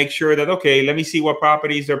groups to make sure that, okay, let me see what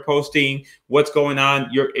properties they're posting, what's going on.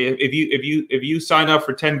 If you sign up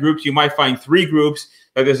for 10 groups, you might find 3 groups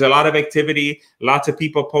that there's a lot of activity, lots of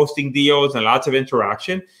people posting deals and lots of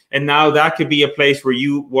interaction. And now that could be a place where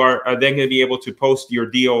you are then going to be able to post your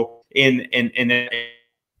deal in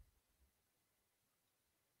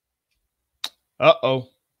Uh-oh.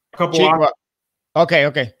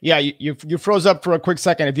 Okay. Yeah, you froze up for a quick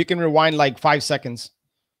second. If you can rewind like 5 seconds.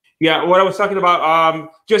 Yeah, what I was talking about,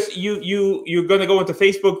 just you're gonna go into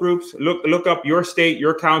Facebook groups, look up your state,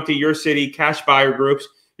 your county, your city, cash buyer groups.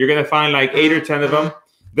 You're gonna find like 8 or 10 of them.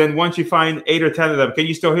 Then once you find 8 or 10 of them, can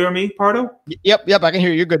you still hear me, Pardo? Yep, I can hear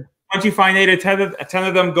you. You're good. Once you find 8 or 10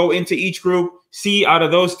 of them, go into each group, see out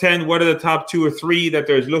of those 10, what are the top 2 or 3 that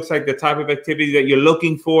looks like the type of activity that you're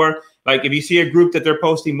looking for. Like if you see a group that they're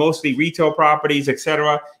posting mostly retail properties,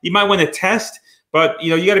 etc., you might want to test. But you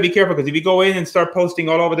know, you got to be careful because if you go in and start posting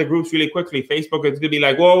all over the groups really quickly, Facebook is gonna be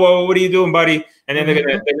like, whoa, what are you doing, buddy? And then they're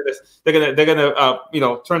gonna you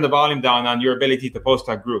know, turn the volume down on your ability to post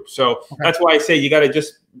on groups. So that's why I say you got to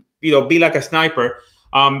just, you know, be like a sniper,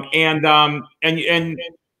 and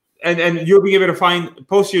you'll be able to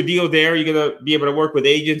post your deal there. You're gonna be able to work with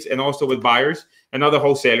agents and also with buyers and other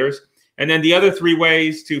wholesalers. And then the other 3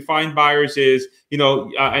 ways to find buyers is, you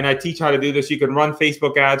know, and I teach how to do this. You can run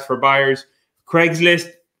Facebook ads for buyers.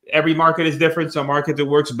 Craigslist, every market is different. Some markets it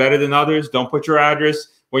works better than others. Don't put your address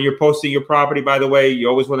when you're posting your property, by the way. You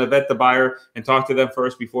always want to vet the buyer and talk to them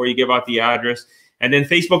first before you give out the address. And then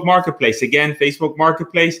Facebook Marketplace. Again, Facebook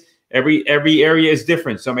Marketplace, every area is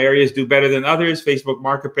different. Some areas do better than others. Facebook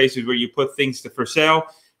Marketplace is where you put things for sale,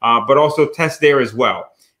 but also test there as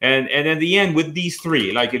well. And in the end, with these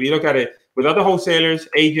 3, like if you look at it, with other wholesalers,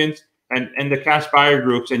 agents, and the cash buyer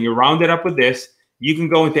groups, and you round it up with this, you can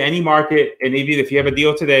go into any market, and even if you have a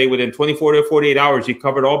deal today, within 24 to 48 hours, you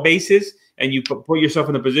covered all bases, and you put yourself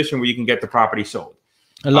in a position where you can get the property sold.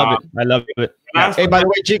 I love it. I love it. Yeah. Hey, by the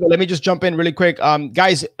way, Chico, let me just jump in really quick.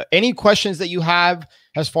 Guys, any questions that you have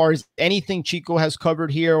as far as anything Chico has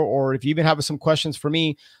covered here, or if you even have some questions for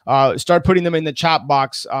me, start putting them in the chat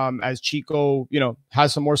box as Chico,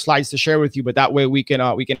 has some more slides to share with you. But that way we can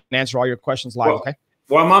answer all your questions live. Okay.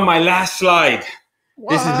 Well, I'm on my last slide.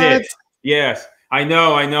 What? This is it. Yes. I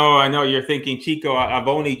know. You're thinking, Chico, I'm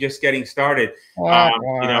only just getting started.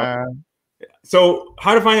 So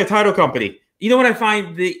how to find a title company? You know what I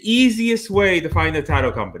find? The easiest way to find a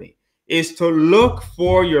title company is to look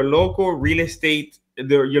for your local real estate,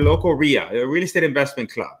 your local RIA, a real estate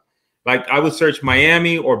investment club. Like I would search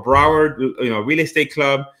Miami or Broward, real estate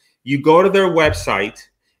club. You go to their website,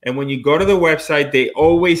 and when you go to the website, they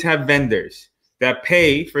always have vendors that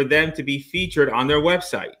pay for them to be featured on their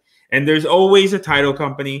website. And there's always a title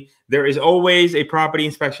company. There is always a property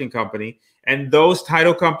inspection company. And those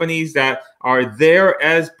title companies that are there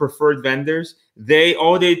as preferred vendors, they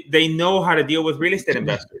know how to deal with real estate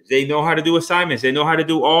investors. They know how to do assignments. They know how to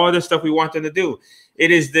do all the stuff we want them to do. It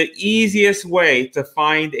is the easiest way to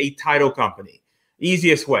find a title company.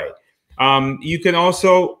 Easiest way. You can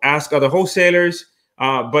also ask other wholesalers.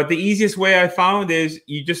 But the easiest way I found is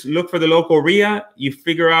you just look for the local RIA. You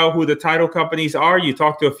figure out who the title companies are. You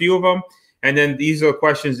talk to a few of them. And then these are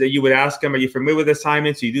questions that you would ask them. Are you familiar with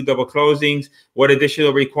assignments? You do double closings. What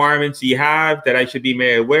additional requirements do you have that I should be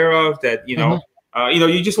made aware of? That, you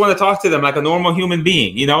just want to talk to them like a normal human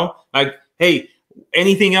being, like, hey,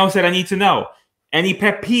 anything else that I need to know? Any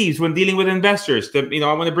pet peeves when dealing with investors? I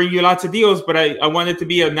want to bring you lots of deals, but I want it to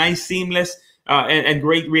be a nice, seamless and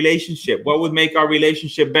great relationship. What would make our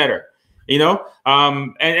relationship better?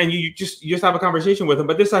 And you just have a conversation with them.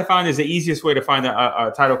 But this I find is the easiest way to find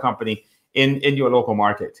a title company in your local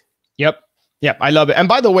market. Yep. I love it. And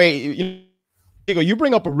by the way, you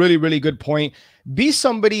bring up a really, really good point. Be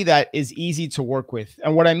somebody that is easy to work with.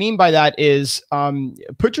 And what I mean by that is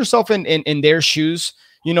put yourself in their shoes.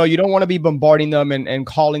 You don't want to be bombarding them and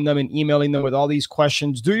calling them and emailing them with all these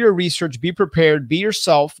questions. Do your research, be prepared, be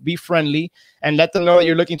yourself, be friendly, and let them know that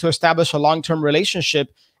you're looking to establish a long-term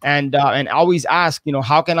relationship. And always ask,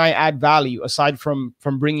 how can I add value aside from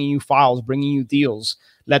bringing you files, bringing you deals?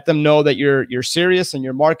 Let them know that you're serious and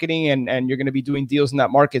you're marketing and you're going to be doing deals in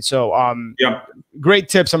that market. So great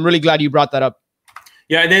tips. I'm really glad you brought that up.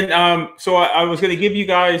 Yeah. And then so I was going to give you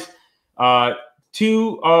guys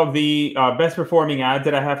two of the best performing ads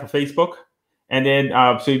that I have for Facebook. And then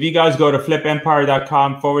so if you guys go to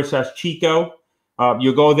flipempire.com/Chico,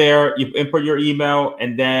 you go there, you input your email,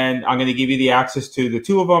 and then I'm going to give you the access to the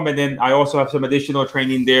two of them. And then I also have some additional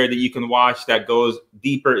training there that you can watch that goes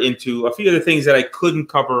deeper into a few of the things that I couldn't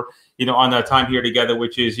cover, on our time here together,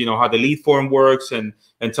 which is, how the lead form works and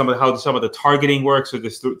how some of the targeting works. So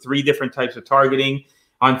there's three different types of targeting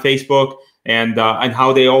on Facebook and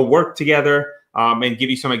how they all work together, and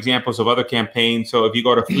give you some examples of other campaigns. So if you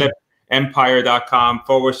go to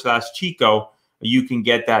flipempire.com/Chico, you can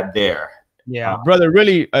get that there. Yeah, brother,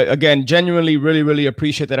 really, again, genuinely, really, really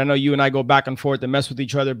appreciate that. I know you and I go back and forth and mess with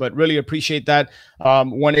each other, but really appreciate that.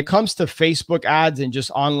 When it comes to Facebook ads and just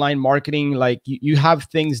online marketing, like you have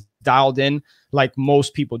things dialed in like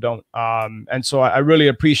most people don't. And so I really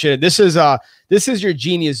appreciate it. This is your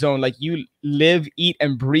genius zone. Like you live, eat,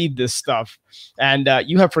 and breathe this stuff. And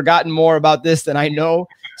you have forgotten more about this than I know.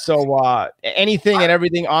 So anything and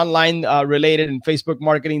everything online related and Facebook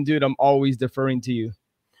marketing, dude, I'm always deferring to you.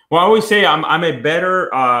 Well, I always say I'm a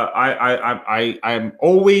better. I'm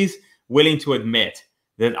always willing to admit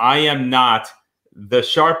that I am not the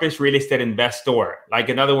sharpest real estate investor. Like,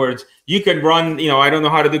 in other words, you can run. I don't know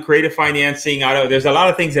how to do creative financing. There's a lot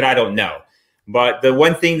of things that I don't know. But the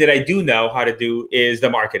one thing that I do know how to do is the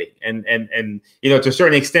marketing. And to a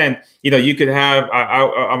certain extent, you could have.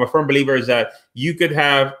 I'm a firm believer is that you could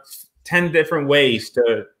have 10 different ways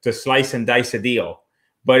to slice and dice a deal.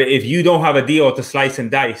 But if you don't have a deal to slice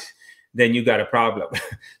and dice, then you got a problem.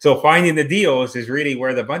 So finding the deals is really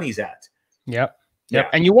where the money's at. Yep. Yeah.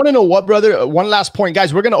 And you want to know what, brother? One last point,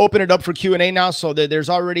 guys. We're going to open it up for Q&A now. So there's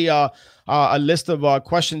already a list of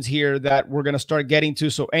questions here that we're going to start getting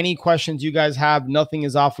to. So any questions you guys have, nothing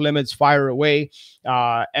is off limits. Fire away.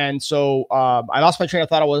 And so I lost my train of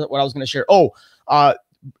thought of what I was going to share.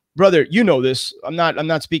 Brother, you know this. I'm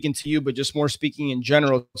not speaking to you, but just more speaking in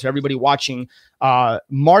general to everybody watching.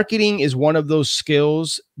 Marketing is one of those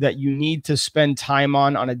skills that you need to spend time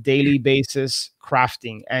on a daily basis,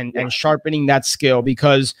 crafting and sharpening that skill,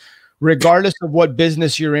 because regardless of what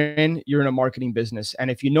business you're in a marketing business.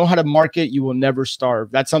 And if you know how to market, you will never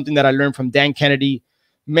starve. That's something that I learned from Dan Kennedy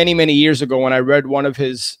many, many years ago when I read one of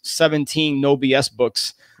his 17 no BS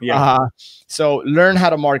books. Yeah. So learn how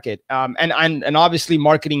to market. And obviously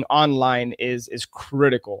marketing online is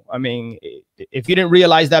critical. I mean, if you didn't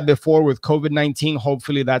realize that before with COVID-19,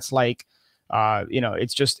 hopefully that's like,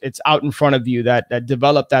 it's out in front of you that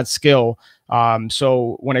develop that skill.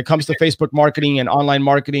 So when it comes to Facebook marketing and online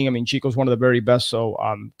marketing, I mean, Chico's one of the very best. So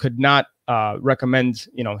could not recommend,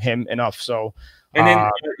 him enough. So and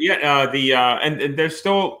then and there's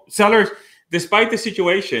still sellers, despite the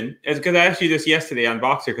situation, because I asked you this yesterday on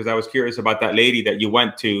Boxer, because I was curious about that lady that you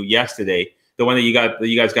went to yesterday, the one that you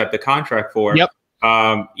guys got the contract for. Yep.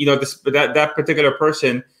 That particular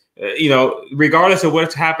person, regardless of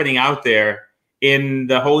what's happening out there in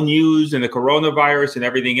the whole news and the coronavirus and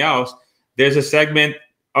everything else, there's a segment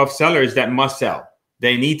of sellers that must sell.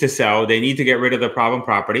 They need to sell. They need to get rid of the problem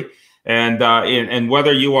property. And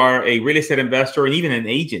whether you are a real estate investor and even an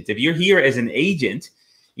agent, if you're here as an agent,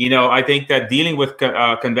 I think that dealing with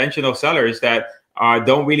conventional sellers that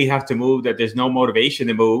don't really have to move, that there's no motivation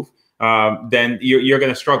to move, then you're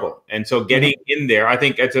going to struggle. And so getting in there, I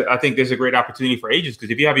think there's a great opportunity for agents, because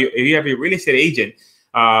if you have your real estate agent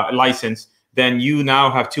license, then you now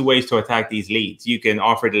have two ways to attack these leads. You can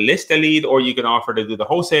offer to list a lead, or you can offer to do the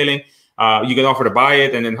wholesaling. You can offer to buy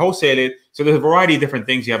it and then wholesale it. So there's a variety of different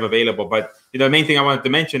things you have available. But the main thing I wanted to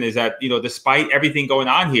mention is that despite everything going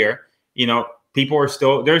on here, people are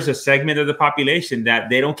still, there's a segment of the population that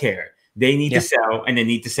they don't care. They need to sell, and they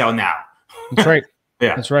need to sell now. That's right.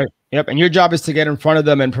 Yeah, that's right. Yep. And your job is to get in front of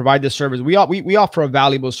them and provide the service. We offer a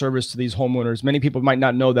valuable service to these homeowners. Many people might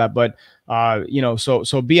not know that, but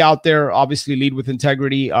so be out there, obviously lead with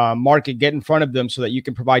integrity, market, get in front of them so that you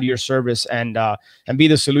can provide your service and be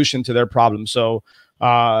the solution to their problem. So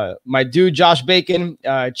my dude, Josh Bacon,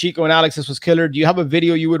 Chico and Alex, this was killer. Do you have a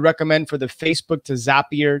video you would recommend for the Facebook to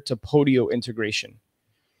Zapier to Podio integration?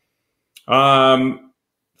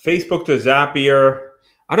 Facebook to Zapier.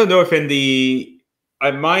 I don't know if I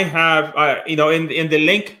might have, in the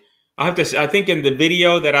link, I think in the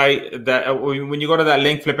video when you go to that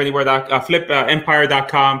link,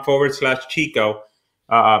 empire.com/Chico.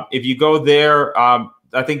 If you go there, I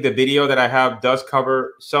think the video that I have does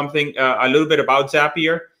cover something, a little bit about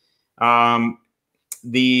Zapier.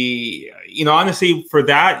 Honestly, for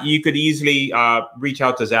that, you could easily reach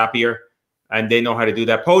out to Zapier, and they know how to do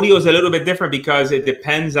that. Podio is a little bit different because it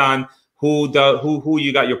depends on who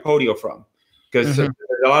you got your Podio from. Because there's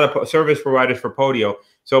a lot of service providers for Podio.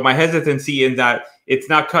 So my hesitancy in that it's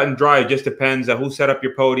not cut and dry. It just depends on who set up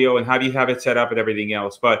your Podio and how do you have it set up and everything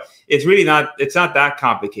else. But it's really not that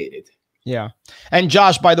complicated. Yeah. And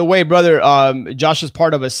Josh, by the way, brother, Josh is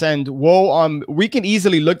part of Ascend. We can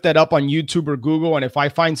easily look that up on YouTube or Google. And if I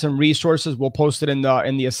find some resources, we'll post it in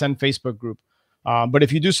the Ascend Facebook group. But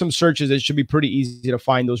if you do some searches, it should be pretty easy to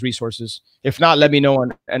find those resources. If not, let me know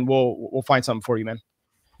and we'll find something for you, man.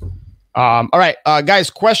 All right, guys,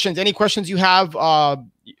 questions, any questions you have,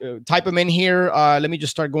 type them in here. Let me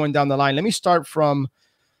just start going down the line. Let me start from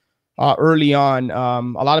early on.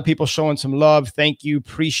 A lot of people showing some love. Thank you.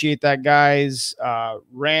 Appreciate that, guys.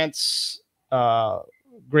 Rants,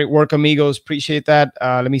 great work, amigos. Appreciate that.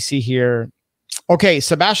 Let me see here. Okay,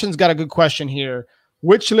 Sebastian's got a good question here.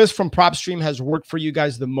 Which list from PropStream has worked for you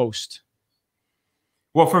guys the most?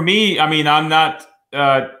 Well, for me, I mean, I'm not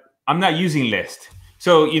using list.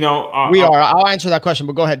 So, I'll answer that question,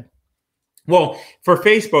 but go ahead. Well, for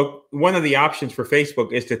Facebook, one of the options for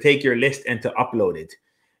Facebook is to take your list and to upload it.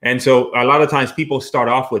 And so a lot of times people start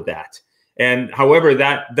off with that. And however,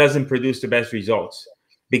 that doesn't produce the best results.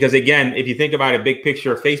 Because again, if you think about a big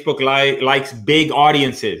picture, Facebook likes big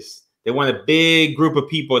audiences. They want a big group of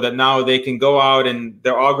people that now they can go out and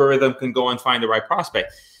their algorithm can go and find the right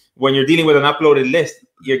prospect. When you're dealing with an uploaded list,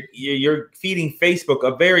 you're feeding Facebook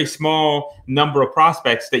a very small number of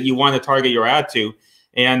prospects that you want to target your ad to,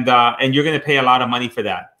 and you're going to pay a lot of money for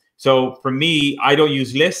that. So for me, I don't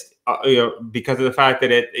use list because of the fact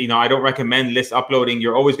that I don't recommend list uploading.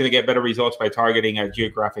 You're always going to get better results by targeting a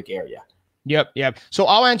geographic area. Yep. So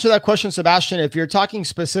I'll answer that question, Sebastian. If you're talking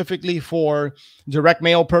specifically for direct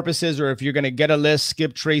mail purposes, or if you're going to get a list,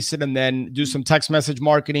 skip trace it, and then do some text message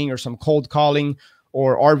marketing or some cold calling,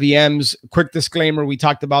 or RVMs. Quick disclaimer, we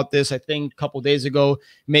talked about this, I think, a couple days ago.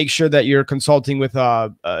 Make sure that you're consulting with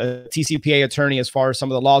a TCPA attorney as far as some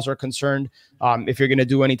of the laws are concerned. If you're going to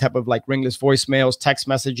do any type of like ringless voicemails, text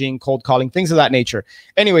messaging, cold calling, things of that nature.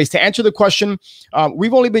 Anyways, to answer the question,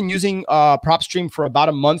 we've only been using PropStream for about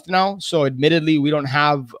a month now. So admittedly, we don't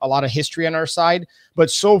have a lot of history on our side. But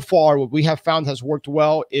so far, what we have found has worked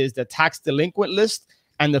well is the tax delinquent list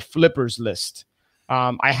and the flippers list.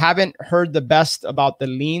 I haven't heard the best about the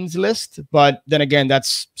liens list, but then again,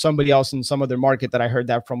 that's somebody else in some other market that I heard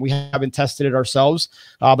that from. We haven't tested it ourselves,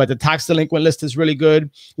 but the tax delinquent list is really good.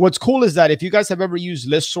 What's cool is that if you guys have ever used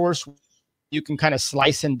ListSource, you can kind of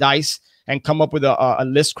slice and dice and come up with a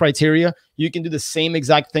list criteria. You can do the same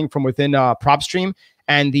exact thing from within PropStream,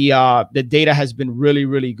 and the data has been really,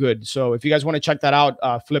 really good. So if you guys want to check that out,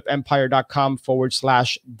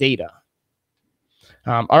 flipempire.com/data.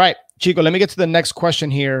 All right, Chico, let me get to the next question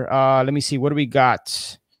here. Let me see. What do we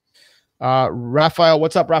got? Raphael,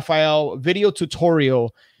 what's up, Raphael? Video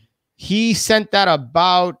tutorial. He sent that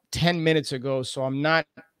about 10 minutes ago, so I'm not...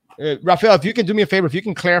 Raphael, if you can do me a favor, if you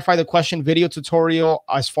can clarify the question, video tutorial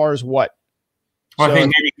as far as what? Well, so, I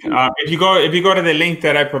think maybe, if you go to the link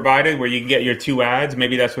that I provided where you can get your 2 ads,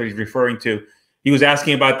 maybe that's what he's referring to. He was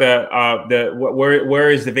asking about where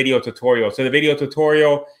is the video tutorial. So the video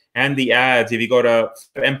tutorial and the ads, if you go to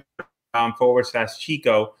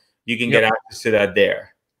 /Chico, you can get access to that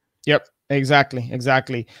there. Yep, exactly.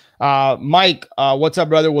 Mike, what's up,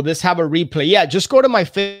 brother? Will this have a replay? Yeah, just go to my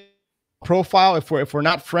Facebook profile. If we're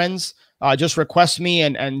not friends, just request me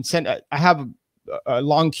and send. I have a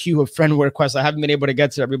long queue of friend requests. I haven't been able to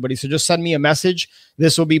get to everybody, so just send me a message.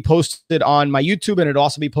 This will be posted on my YouTube, and it'll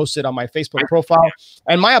also be posted on my Facebook profile.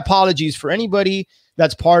 And my apologies for anybody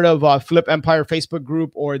that's part of Flip Empire Facebook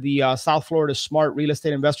group or the South Florida Smart Real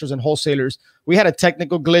Estate Investors and Wholesalers. We had a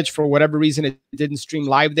technical glitch for whatever reason. It didn't stream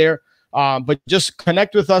live there. But just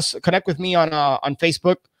connect with us. Connect with me on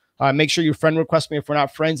Facebook. Make sure you friend request me if we're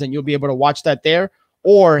not friends, and you'll be able to watch that there.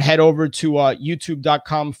 Or head over to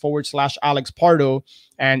youtube.com/Alex Pardo,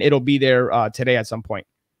 and it'll be there today at some point.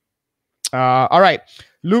 All right.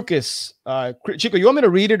 Lucas, Chico, you want me to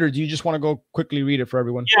read it, or do you just want to go quickly read it for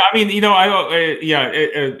everyone? Yeah, I mean,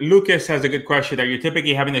 Lucas has a good question. Are you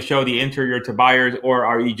typically having to show the interior to buyers, or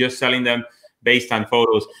are you just selling them based on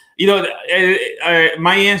photos?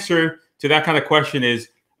 My answer to that kind of question is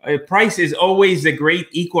price is always the great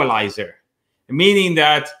equalizer, meaning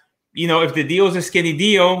that, if the deal is a skinny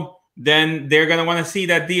deal, then they're going to want to see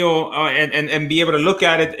that deal and be able to look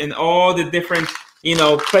at it in all the different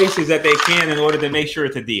places that they can in order to make sure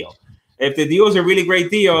it's a deal. If the deal is a really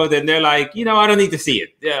great deal, then they're like, I don't need to see it.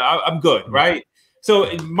 Yeah, I'm good, right?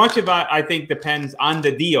 So much of that, I think, depends on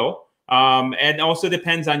the deal, and also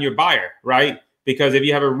depends on your buyer, right? Because if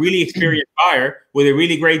you have a really experienced buyer with a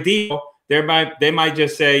really great deal, they might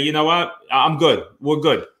just say, you know what, I'm good, we're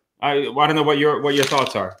good. I don't know what your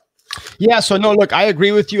thoughts are. Yeah, so no, look, I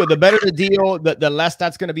agree with you. The better the deal, the less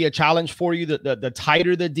that's going to be a challenge for you. The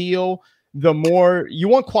tighter the deal, the more you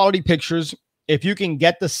want quality pictures. If you can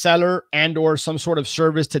get the seller and or some sort of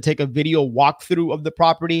service to take a video walkthrough of the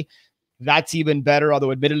property, that's even better.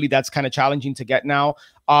 Although admittedly, that's kind of challenging to get now.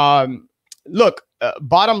 Look,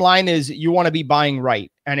 bottom line is you want to be buying right.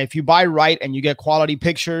 And if you buy right and you get quality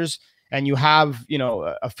pictures and you have,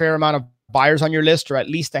 a fair amount of buyers on your list, or at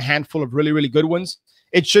least a handful of really, really good ones,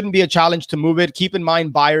 it shouldn't be a challenge to move it. Keep in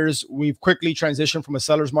mind, buyers, we've quickly transitioned from a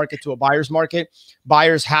seller's market to a buyer's market.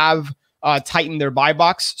 Buyers have tightened their buy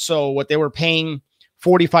box. So what they were paying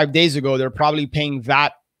 45 days ago, they're probably paying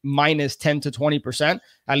that minus 10 to 20%.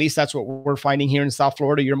 At least that's what we're finding here in South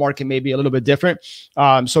Florida. Your market may be a little bit different.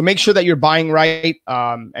 So make sure that you're buying right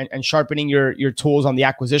and sharpening your tools on the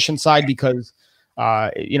acquisition side, because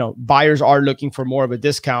buyers are looking for more of a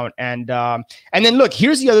discount. And then look,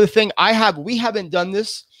 here's the other thing we haven't done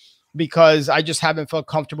this because I just haven't felt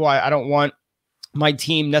comfortable. I don't want my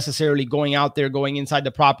team necessarily going out there, going inside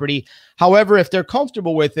the property. However, if they're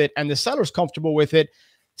comfortable with it and the seller's comfortable with it,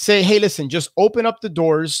 say, hey, listen, just open up the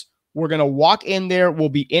doors. We're going to walk in there. We'll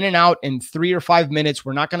be in and out in 3 or 5 minutes.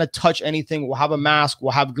 We're not going to touch anything. We'll have a mask.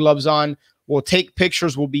 We'll have gloves on. We'll take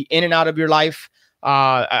pictures. We'll be in and out of your life.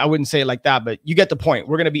 I wouldn't say it like that, but you get the point.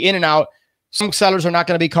 We're going to be in and out. Some sellers are not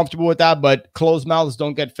going to be comfortable with that, but closed mouths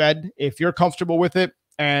don't get fed. If you're comfortable with it,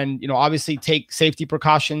 and obviously take safety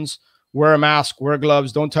precautions, wear a mask, wear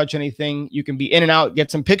gloves, don't touch anything. You can be in and out,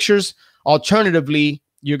 get some pictures. Alternatively,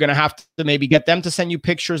 you're going to have to maybe get them to send you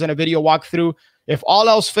pictures and a video walkthrough. If all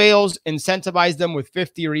else fails, incentivize them with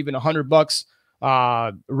 50 or even $100.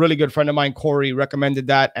 A really good friend of mine, Corey, recommended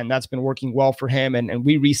that, and that's been working well for him. And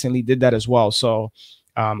we recently did that as well. So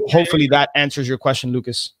Hopefully that answers your question,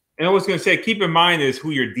 Lucas. And I was going to say, keep in mind is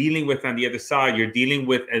who you're dealing with on the other side. You're dealing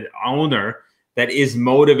with an owner that is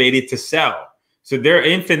motivated to sell. So they're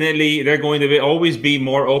going to always be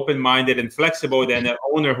more open-minded and flexible than an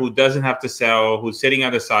owner who doesn't have to sell, who's sitting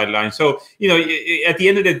on the sideline. So, at the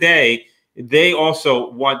end of the day, they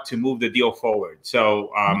also want to move the deal forward. So,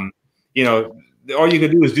 all you can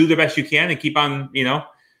do is do the best you can and keep on,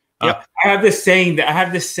 Yep. I have this saying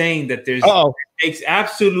that it makes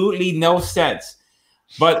absolutely no sense.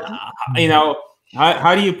 But,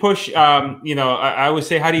 how do you push, I would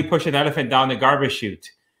say, how do you push an elephant down the garbage chute?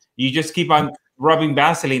 You just keep on rubbing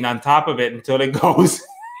Vaseline on top of it until it goes.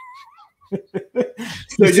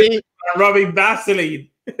 So just rubbing Vaseline.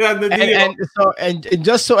 And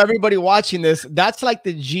just so everybody watching this, that's like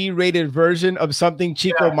the G-rated version of something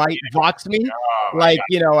Chico might vox me,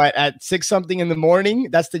 at 6 something in the morning.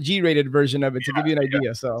 That's the G-rated version of it to give you an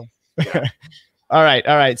idea. So, all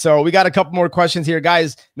right. So we got a couple more questions here,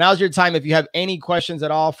 guys. Now's your time. If you have any questions at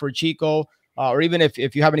all for Chico, or even if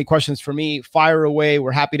you have any questions for me, fire away.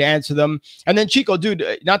 We're happy to answer them. And then Chico, dude,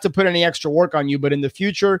 not to put any extra work on you, but in the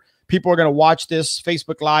future, people are going to watch this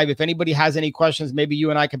Facebook Live. If anybody has any questions, maybe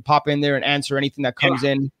you and I can pop in there and answer anything that comes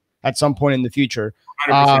in at some point in the future.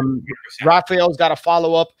 100%. Raphael's got a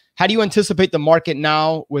follow-up. How do you anticipate the market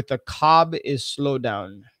now with the COB is slowed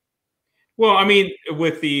down? Well, I mean,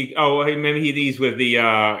 with the, maybe he's with the,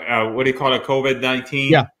 what do you call it,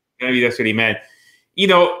 COVID-19? Yeah. Maybe that's what he meant.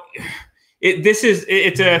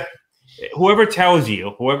 Whoever tells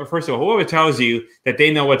you that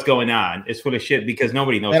they know what's going on is full of shit, because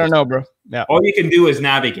nobody knows. I don't know, bro. Yeah. All you can do is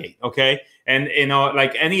navigate. Okay. And,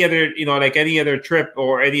 like any other trip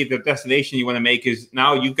or any of the destination you want to make is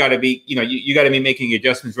now you've got to be, you got to be making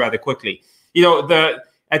adjustments rather quickly.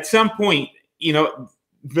 At some point,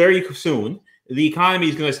 very soon, the economy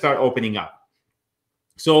is going to start opening up.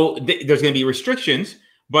 So there's going to be restrictions,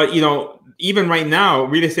 but, even right now,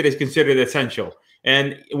 real estate is considered essential.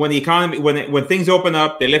 And when the economy, when things open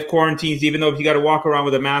up, they lift quarantines, even though if you got to walk around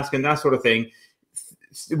with a mask and that sort of thing,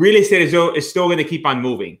 real estate is still going to keep on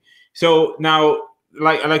moving. So now,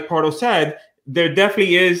 like Pardo said, there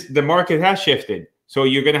definitely is, the market has shifted. So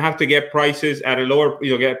you're going to have to get prices at a lower,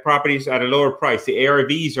 get properties at a lower price. The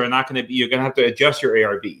ARVs are not going to be, you're going to have to adjust your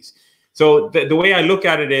ARVs. So the way I look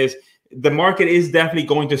at it is the market is definitely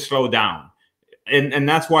going to slow down. And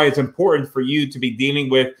that's why it's important for you to be dealing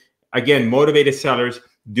with, again, motivated sellers,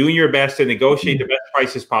 doing your best to negotiate the best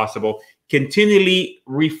prices possible, continually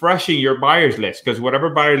refreshing your buyers list, because whatever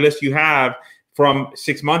buyer list you have from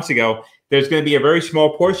 6 months ago, there's going to be a very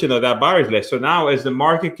small portion of that buyers list. So now as the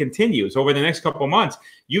market continues over the next couple of months,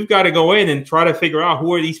 you've got to go in and try to figure out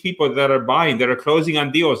who are these people that are buying, that are closing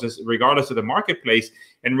on deals regardless of the marketplace,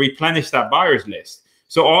 and replenish that buyers list.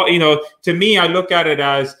 So to me, I look at it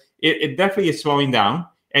as it definitely is slowing down,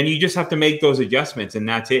 and you just have to make those adjustments, and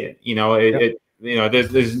that's it.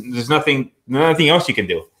 There's nothing else you can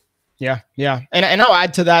do. Yeah. And I'll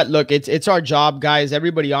add to that. Look, it's our job, guys.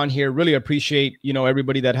 Everybody on here, really appreciate,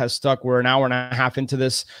 everybody that has stuck. We're an hour and a half into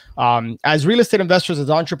this. As real estate investors,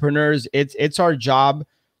 as entrepreneurs, it's our job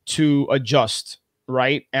to adjust,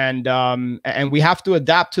 right? And we have to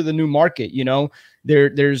adapt to the new market.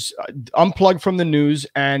 There's unplug from the news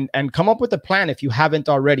and come up with a plan if you haven't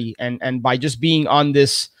already. And by just being on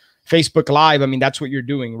this Facebook Live, I mean, that's what you're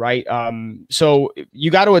doing, right? So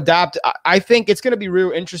you got to adapt. I think it's going to be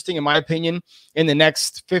real interesting, in my opinion, in the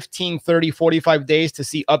next 15, 30, 45 days to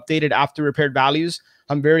see updated after repaired values.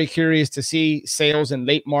 I'm very curious to see sales in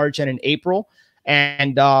late March and in April.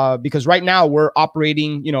 And because right now we're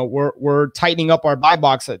operating, we're tightening up our buy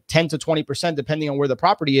box at 10 to 20%, depending on where the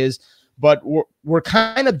property is. But we're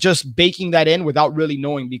kind of just baking that in without really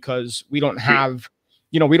knowing, because we don't have,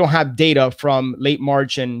 we don't have data from late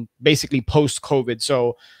March and basically post COVID.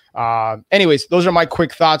 So anyways, those are my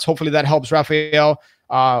quick thoughts. Hopefully that helps, Raphael.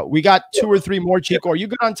 We got 2 or 3 more, Chico. Are you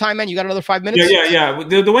good on time, man? You got another 5 minutes? Yeah.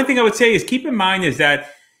 The one thing I would say is keep in mind is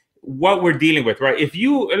that what we're dealing with, right? If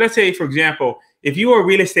you, let's say, for example, if you are a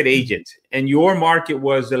real estate agent and your market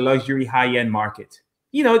was the luxury high-end market,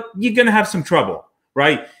 you're going to have some trouble,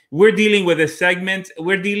 right? We're dealing with a segment.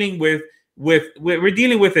 We're dealing with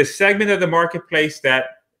a segment of the marketplace that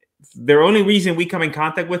the only reason we come in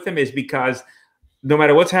contact with them is because no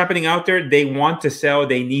matter what's happening out there, they want to sell,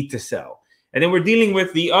 they need to sell. And then we're dealing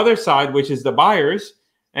with the other side, which is the buyers.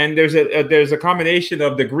 And there's a combination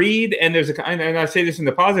of the greed, and and I say this in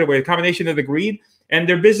the positive way, a combination of the greed and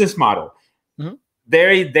their business model. Mm-hmm.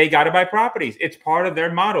 they got to buy properties. It's part of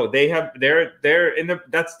their model.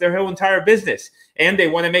 That's their whole entire business, and they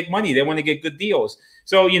want to make money. They want to get good deals.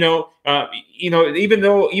 So even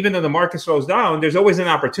though the market slows down, there's always an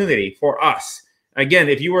opportunity for us. Again,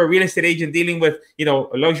 if you were a real estate agent dealing with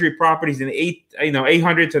luxury properties in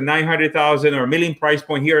 800 to 900,000 or $1 million price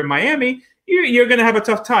point here in Miami, you're going to have a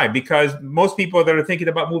tough time because most people that are thinking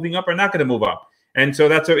about moving up are not going to move up. And so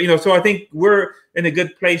so I think we're in a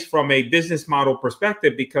good place from a business model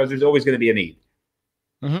perspective because there's always going to be a need.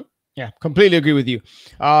 Mm-hmm. Yeah, completely agree with you.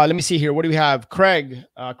 Let me see here. What do we have? Craig.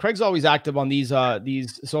 Craig's always active on these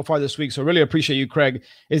so far this week. So really appreciate you, Craig.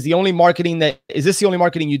 Is this the only marketing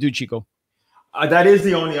you do, Chico? That is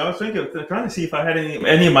the only. I was trying to see if I had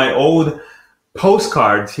any of my old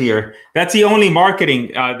postcards here. That's the only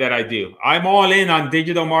marketing that I do. I'm all in on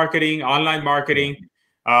digital marketing, online marketing.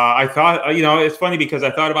 I thought, it's funny because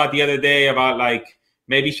I thought about the other day about like,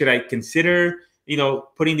 maybe should I consider,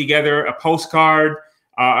 putting together a postcard,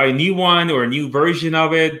 a new one or a new version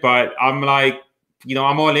of it. But I'm like,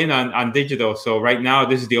 I'm all in on digital. So right now,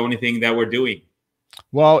 this is the only thing that we're doing.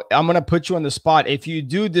 Well, I'm going to put you on the spot. If you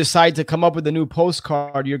do decide to come up with a new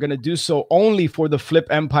postcard, you're going to do so only for the Flip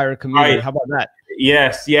Empire community. Right. How about that?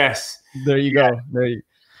 Yes. There you go. There you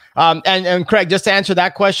go. And Craig, just to answer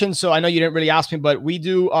that question, so I know you didn't really ask me, but we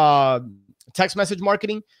do text message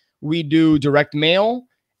marketing, we do direct mail,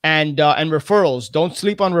 and referrals. Don't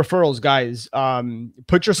sleep on referrals, guys.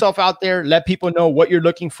 Put yourself out there, let people know what you're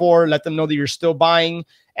looking for, let them know that you're still buying,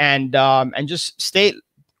 and just stay.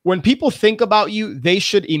 When people think about you, they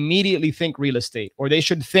should immediately think real estate, or they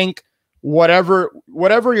should think whatever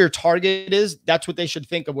your target is. That's what they should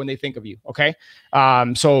think of when they think of you. Okay,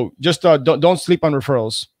 so just don't sleep on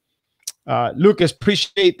referrals. Lucas,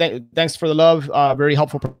 thanks for the love. Very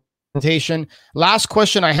helpful presentation. Last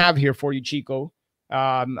question I have here for you, Chico.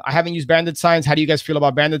 I haven't used bandit signs. How do you guys feel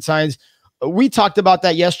about bandit signs? We talked about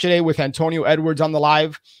that yesterday with Antonio Edwards on the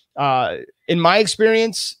live. In my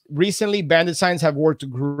experience, recently, bandit signs have worked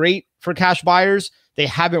great for cash buyers. They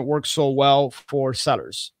haven't worked so well for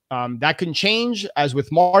sellers. That can change, as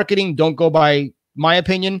with marketing. Don't go by my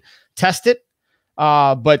opinion. Test it.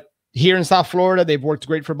 But here in South Florida, they've worked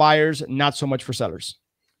great for buyers, not so much for sellers.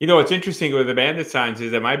 What's interesting with the bandit signs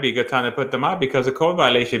is it might be a good time to put them up because of code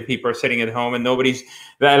violation. People are sitting at home and nobody's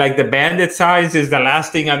like, the bandit signs is the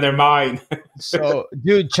last thing on their mind. So,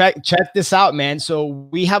 dude, check this out, man. So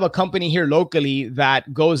we have a company here locally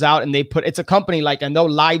that goes out and it's a company and they'll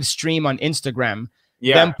live stream on Instagram.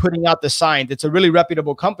 Yeah. Them putting out the signs. It's a really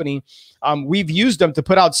reputable company. We've used them to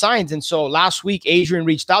put out signs. And so last week, Adrian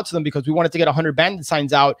reached out to them because we wanted to get 100 bandit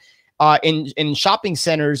signs out in shopping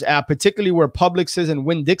centers, particularly where Publix's and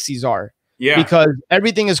Winn-Dixie's are. Yeah. Because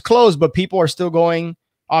everything is closed, but people are still going,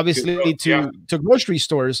 obviously, to grocery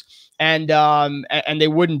stores. And they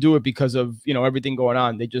wouldn't do it because of, everything going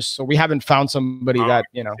on. So we haven't found somebody that,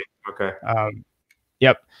 Okay.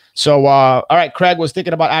 Yep. So, all right, Craig was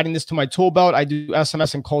thinking about adding this to my tool belt. I do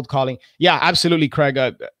SMS and cold calling. Yeah, absolutely, Craig.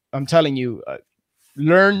 I'm telling you,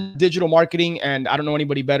 learn digital marketing, and I don't know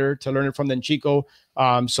anybody better to learn it from than Chico.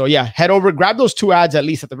 So yeah, head over, grab those 2 ads at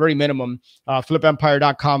least at the very minimum,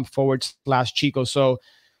 flipempire.com/Chico. So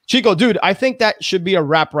Chico, dude, I think that should be a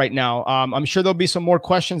wrap right now. I'm sure there'll be some more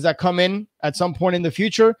questions that come in at some point in the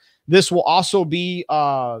future. This will also be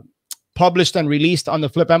published and released on the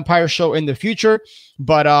Flip Empire show in the future.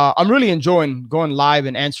 But I'm really enjoying going live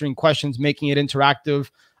and answering questions, making it interactive.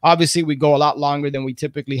 Obviously, we go a lot longer than we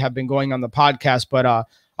typically have been going on the podcast, but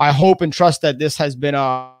I hope and trust that this has been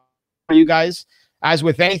for you guys. As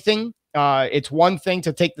with anything, it's one thing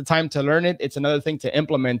to take the time to learn it. It's another thing to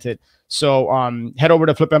implement it. So head over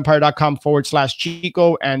to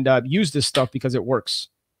flipempire.com/Chico and use this stuff because it works.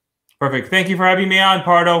 Perfect. Thank you for having me on,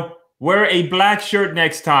 Pardo. Wear a black shirt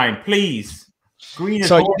next time, please. Green.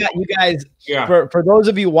 So you guys, for those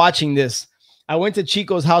of you watching this, I went to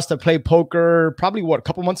Chico's house to play poker probably, a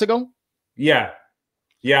couple months ago? Yeah.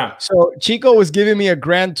 So Chico was giving me a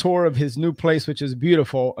grand tour of his new place, which is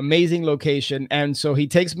beautiful, amazing location. And so he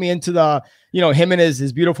takes me into the, him and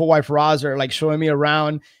his beautiful wife, Roz, are showing me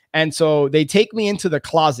around. And so they take me into the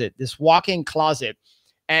closet, this walk-in closet.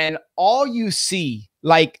 And all you see,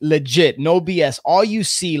 legit, no BS, all you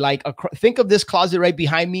see, think of this closet right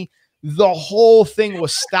behind me. The whole thing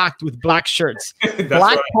was stacked with black shirts,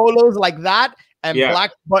 black polos like that, and black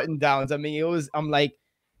button downs. I mean, I'm like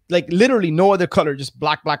literally no other color, just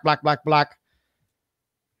black. I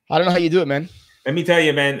don't know how you do it, man. Let me tell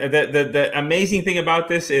you, man, the amazing thing about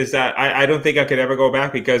this is that I don't think I could ever go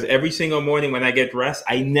back because every single morning when I get dressed,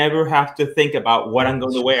 I never have to think about what I'm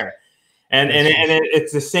going to wear. And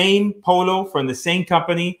it's the same polo from the same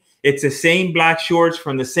company. It's the same black shorts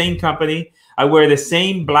from the same company. I wear the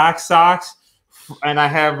same black socks, and I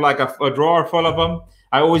have like a drawer full of them.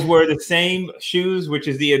 I always wear the same shoes, which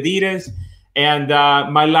is the Adidas, and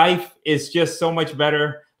my life is just so much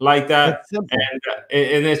better like that. And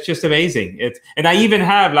it's just amazing. And I even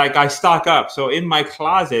have, like, I stock up. So in my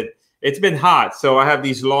closet, it's been hot, so I have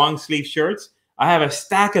these long sleeve shirts. I have a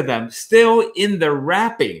stack of them still in the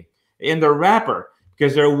wrapper,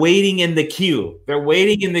 because they're waiting in the queue. They're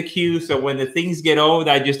waiting in the queue. So when the things get old,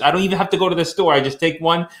 I don't even have to go to the store. I just take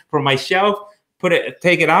one from my shelf,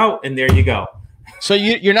 take it out, and there you go. So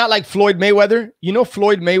you're not like Floyd Mayweather. You know,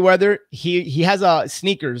 Floyd Mayweather, he has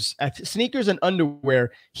sneakers and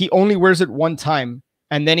underwear. He only wears it one time,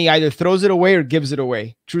 and then he either throws it away or gives it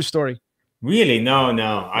away. True story. Really? No.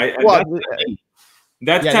 But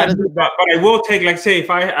I will take, like, say, if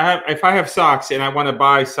I have socks and I want to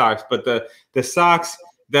buy socks, but the socks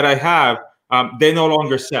that I have, they no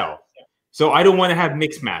longer sell. So I don't want to have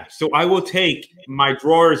mix match. So I will take my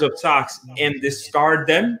drawers of socks and discard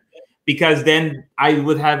them, because then I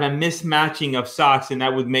would have a mismatching of socks, and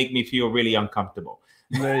that would make me feel really uncomfortable.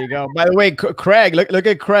 There you go. By the way, Craig, look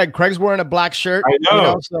at Craig. Craig's wearing a black shirt. I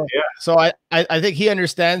know. So I think he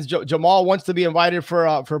understands. Jamal wants to be invited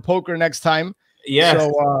for poker next time. Yeah.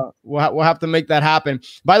 So we'll have to make that happen.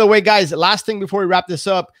 By the way, guys, last thing before we wrap this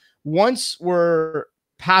up, once we're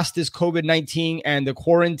past this COVID-19 and the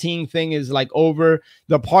quarantine thing is like over,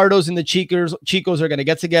 the Pardos and the Chicos are going to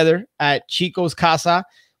get together at Chico's Casa.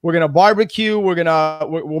 We're going to barbecue.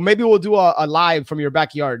 Maybe we'll do a live from your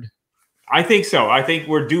backyard. I think so. I think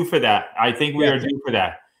we're due for that. I think we are due for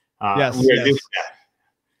that. Yes. We are due for that.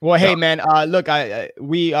 Well, hey, man, look,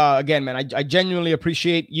 again, man, I genuinely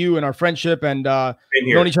appreciate you and our friendship, and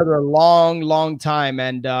we've known each other a long, long time.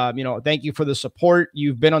 And, thank you for the support.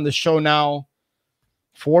 You've been on the show now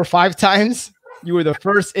 4 or 5 times. You were the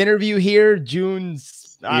first interview here, June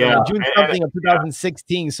something of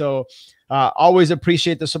 2016. So always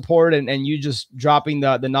appreciate the support and you just dropping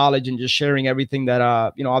the knowledge and just sharing everything that,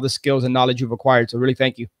 all the skills and knowledge you've acquired. So really,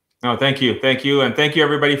 thank you. No, thank you. Thank you. And thank you,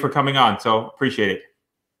 everybody, for coming on. So appreciate it.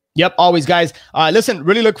 Yep, always, guys. Listen,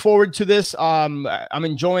 really look forward to this. I'm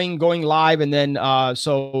enjoying going live, and then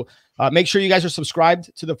so make sure you guys are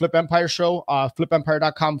subscribed to the Flip Empire Show,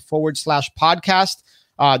 flipempire.com/podcast.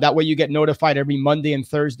 That way you get notified every Monday and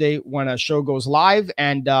Thursday when a show goes live,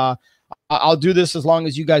 and I'll do this as long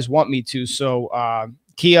as you guys want me to. So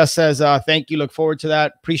Kia says, thank you. Look forward to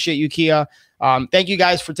that. Appreciate you, Kia. Thank you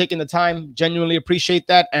guys for taking the time. Genuinely appreciate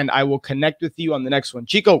that, and I will connect with you on the next one.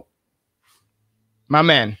 Chico, my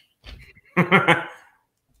man.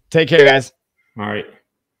 Take care, guys. All right.